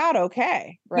turned out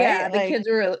okay, right? Yeah, the kids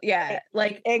are,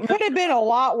 it could have been a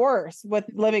lot worse with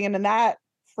living in that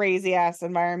crazy ass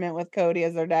environment with Cody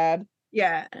as their dad.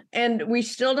 Yeah, and we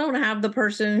still don't have a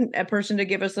person to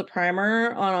give us a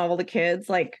primer on all the kids,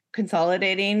 like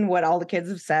consolidating what all the kids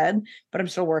have said, but I'm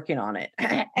still working on it.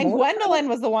 And Gwendolyn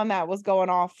was the one that was going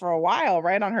off for a while,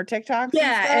 right, on her TikToks?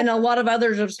 Yeah, and a lot of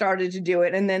others have started to do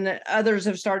it, and then others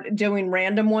have started doing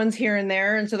random ones here and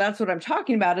there, and so that's what I'm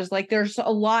talking about, is like there's a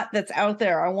lot that's out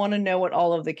there. I want to know what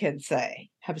all of the kids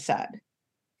have said.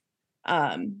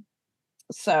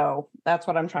 So that's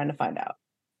what I'm trying to find out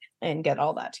and get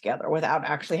all that together without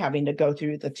actually having to go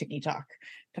through the TikTok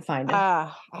to find it.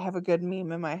 I have a good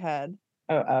meme in my head.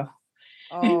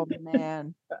 Oh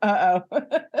man.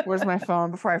 Where's my phone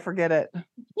before I forget it?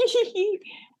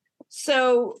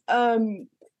 So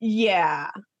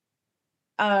yeah.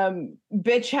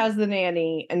 Bitch has the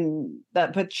nanny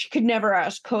but she could never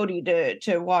ask Cody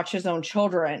to watch his own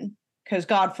children, because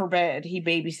God forbid he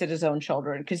babysit his own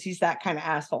children, because he's that kind of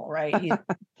asshole, right? He's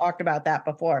talked about that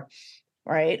before.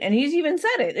 Right. And he's even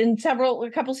said it in a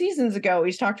couple seasons ago.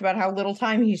 He's talked about how little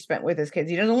time he spent with his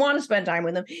kids. He doesn't want to spend time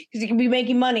with them because he can be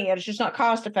making money and it's just not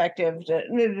cost effective.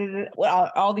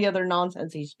 All the other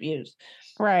nonsense he spews.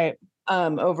 Right.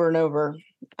 Over and over.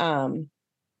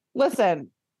 Listen,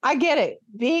 I get it.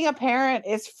 Being a parent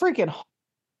is freaking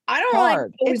I don't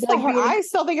hard. I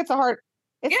still think it's one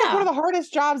of the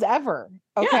hardest jobs ever.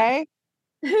 Okay.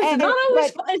 It's not always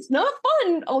fun. It's not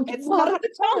fun. It's not of the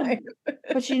time.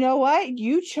 But you know what?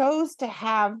 You chose to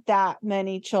have that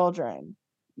many children.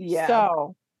 Yeah.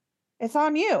 So it's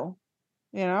on you.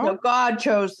 No, God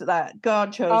chose that.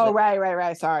 God chose it. it.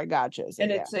 Right. Sorry, God chose it.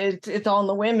 And it's on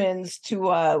the women's to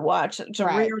watch, to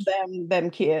rear them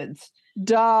kids.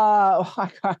 Duh. Oh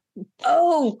my God.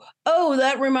 Oh,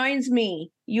 that reminds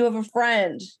me. You have a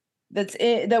friend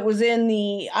that was in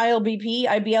the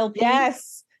IBLP.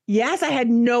 Yes, I had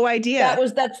no idea.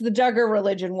 That's the Duggar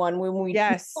religion one when we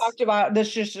talked about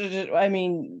this. I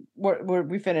mean,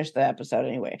 we finished the episode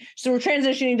anyway, so we're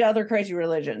transitioning to other crazy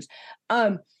religions.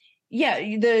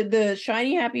 The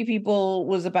shiny happy people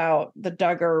was about the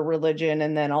Duggar religion,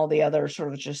 and then all the other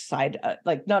sort of just side,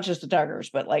 like not just the Duggars,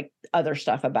 but like other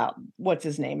stuff about what's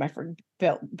his name? I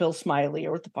forget, Bill Smiley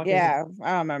or what the fuck? Yeah, I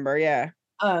don't remember. Yeah.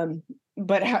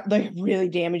 But how, like really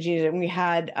damaging it, and we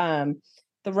had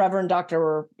the Reverend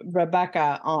Dr.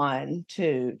 Rebecca on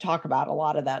to talk about a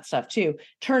lot of that stuff too.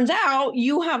 Turns out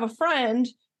you have a friend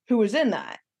who was in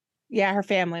that. Yeah, her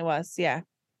family was. Yeah.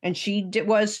 And she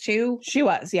was too? She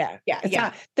was, yeah.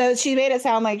 Yeah. She made it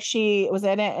sound like she was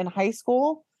in it in high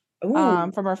school.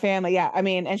 From her family. Yeah. I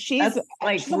mean, and she's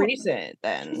recent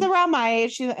then. She's around my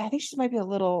age. I think she might be a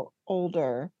little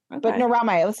older. Okay. But no, around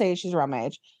my age. Let's say she's around my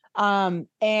age.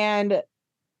 And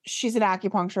she's an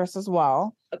acupuncturist as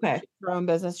well. Okay. Her own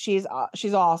business. She's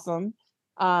awesome.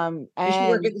 And does she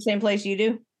work at the same place you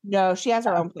do? No, she has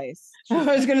her own place. I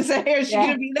was gonna say, is she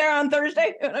gonna be there on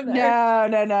Thursday?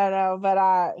 No.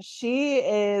 But she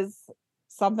is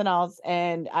something else,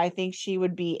 and I think she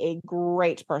would be a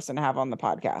great person to have on the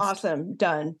podcast. Awesome.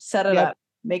 Done. Set it up.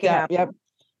 Make it happen. Yep.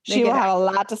 She will have a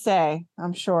lot to say,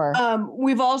 I'm sure.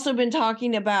 We've also been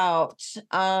talking about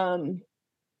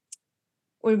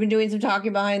we've been doing some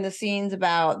talking behind the scenes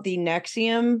about the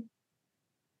Nexium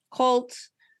cult,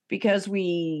 because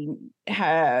we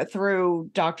have, through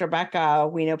Dr. Becca,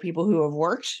 we know people who have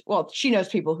worked, well, she knows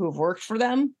people who have worked for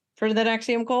them, for the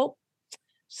Nexium cult.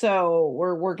 So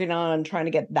we're working on trying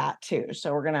to get that too.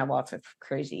 So we're gonna have lots of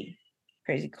crazy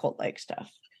cult like stuff.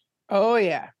 Oh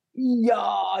yeah.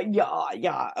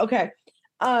 Yeah. Okay.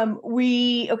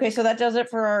 So that does it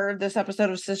for this episode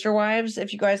of Sister Wives.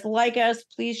 If you guys like us,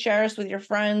 please share us with your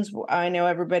friends. I know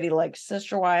everybody likes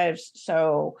Sister Wives,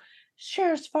 so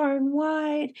share us far and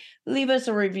wide. Leave us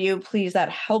a review, please. That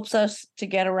helps us to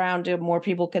get around to more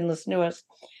people can listen to us.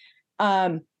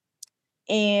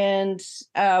 And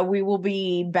we will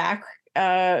be back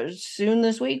soon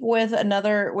this week with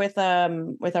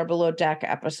our Below Deck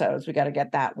episodes. We got to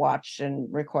get that watched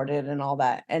and recorded and all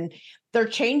that. And they're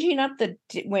changing up the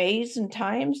ways and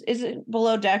times. Is it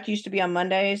Below Deck used to be on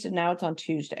Mondays and now it's on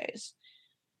Tuesdays?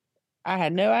 I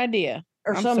had no idea.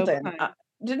 Or I'm something. So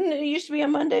didn't it used to be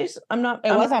on Mondays? It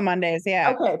was on Mondays,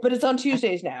 yeah. Okay, but it's on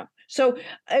Tuesdays now. So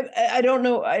I don't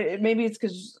know. Maybe it's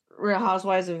because Real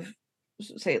Housewives of,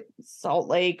 say, Salt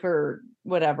Lake or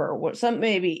whatever.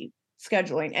 Maybe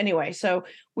scheduling. Anyway, so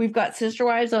we've got Sister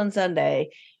Wives on Sunday,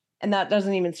 and that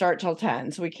doesn't even start till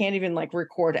 10. So we can't even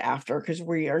record after, because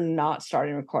we are not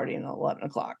starting recording at 11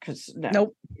 o'clock. Because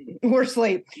nope, we're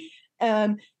asleep.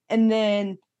 And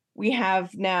then we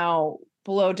have now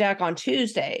Below Deck on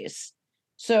Tuesdays.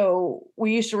 So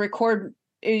we used to record,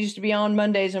 it used to be on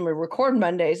Mondays, and we record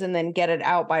Mondays and then get it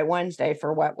out by Wednesday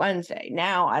for Wet Wednesday.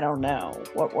 Now I don't know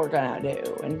what we're going to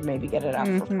do, and maybe get it out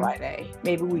for Friday.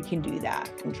 Maybe we can do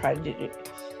that and try to do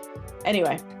it.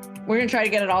 Anyway, we're going to try to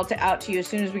get it all out to you as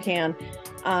soon as we can.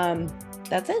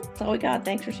 That's it. That's all we got.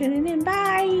 Thanks for tuning in.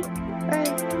 Bye.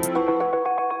 Bye.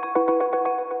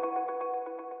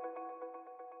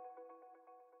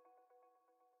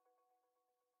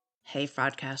 Hey,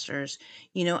 fraudcasters.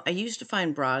 I used to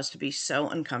find bras to be so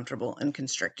uncomfortable and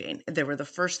constricting. They were the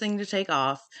first thing to take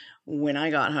off when I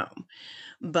got home.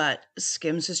 But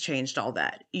Skims has changed all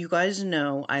that. You guys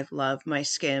know I love my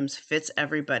Skims Fits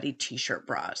Everybody t-shirt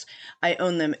bras. I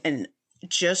own them in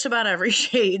just about every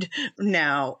shade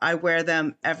now. I wear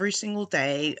them every single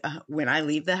day when I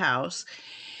leave the house.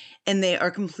 And they are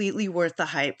completely worth the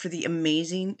hype for the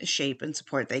amazing shape and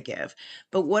support they give.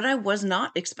 But what I was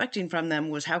not expecting from them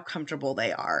was how comfortable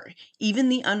they are. Even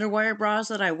the underwire bras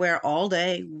that I wear all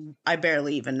day, I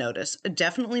barely even notice.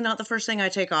 Definitely not the first thing I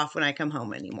take off when I come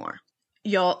home anymore.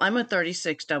 Y'all, I'm a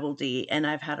 36 double D, and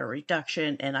I've had a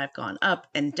reduction, and I've gone up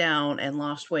and down and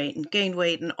lost weight and gained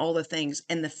weight and all the things.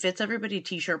 And the Fits Everybody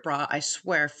t-shirt bra, I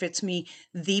swear, fits me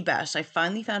the best. I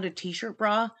finally found a t-shirt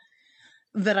bra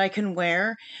that I can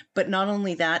wear, but not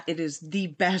only that, it is the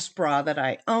best bra that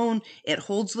I own. It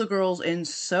holds the girls in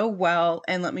so well,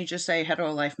 and let me just say,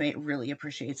 Hetero Life Mate really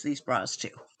appreciates these bras too.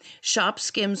 Shop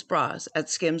Skims bras at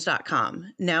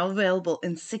skims.com, now available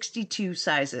in 62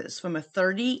 sizes, from a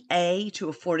 30A to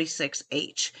a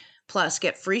 46H. Plus,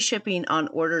 get free shipping on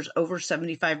orders over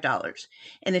 $75.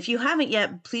 And if you haven't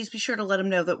yet, please be sure to let them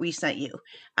know that we sent you.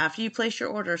 After you place your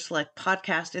order, select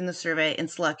podcast in the survey and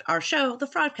select our show, The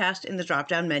Fraudcast, in the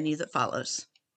drop-down menu that follows.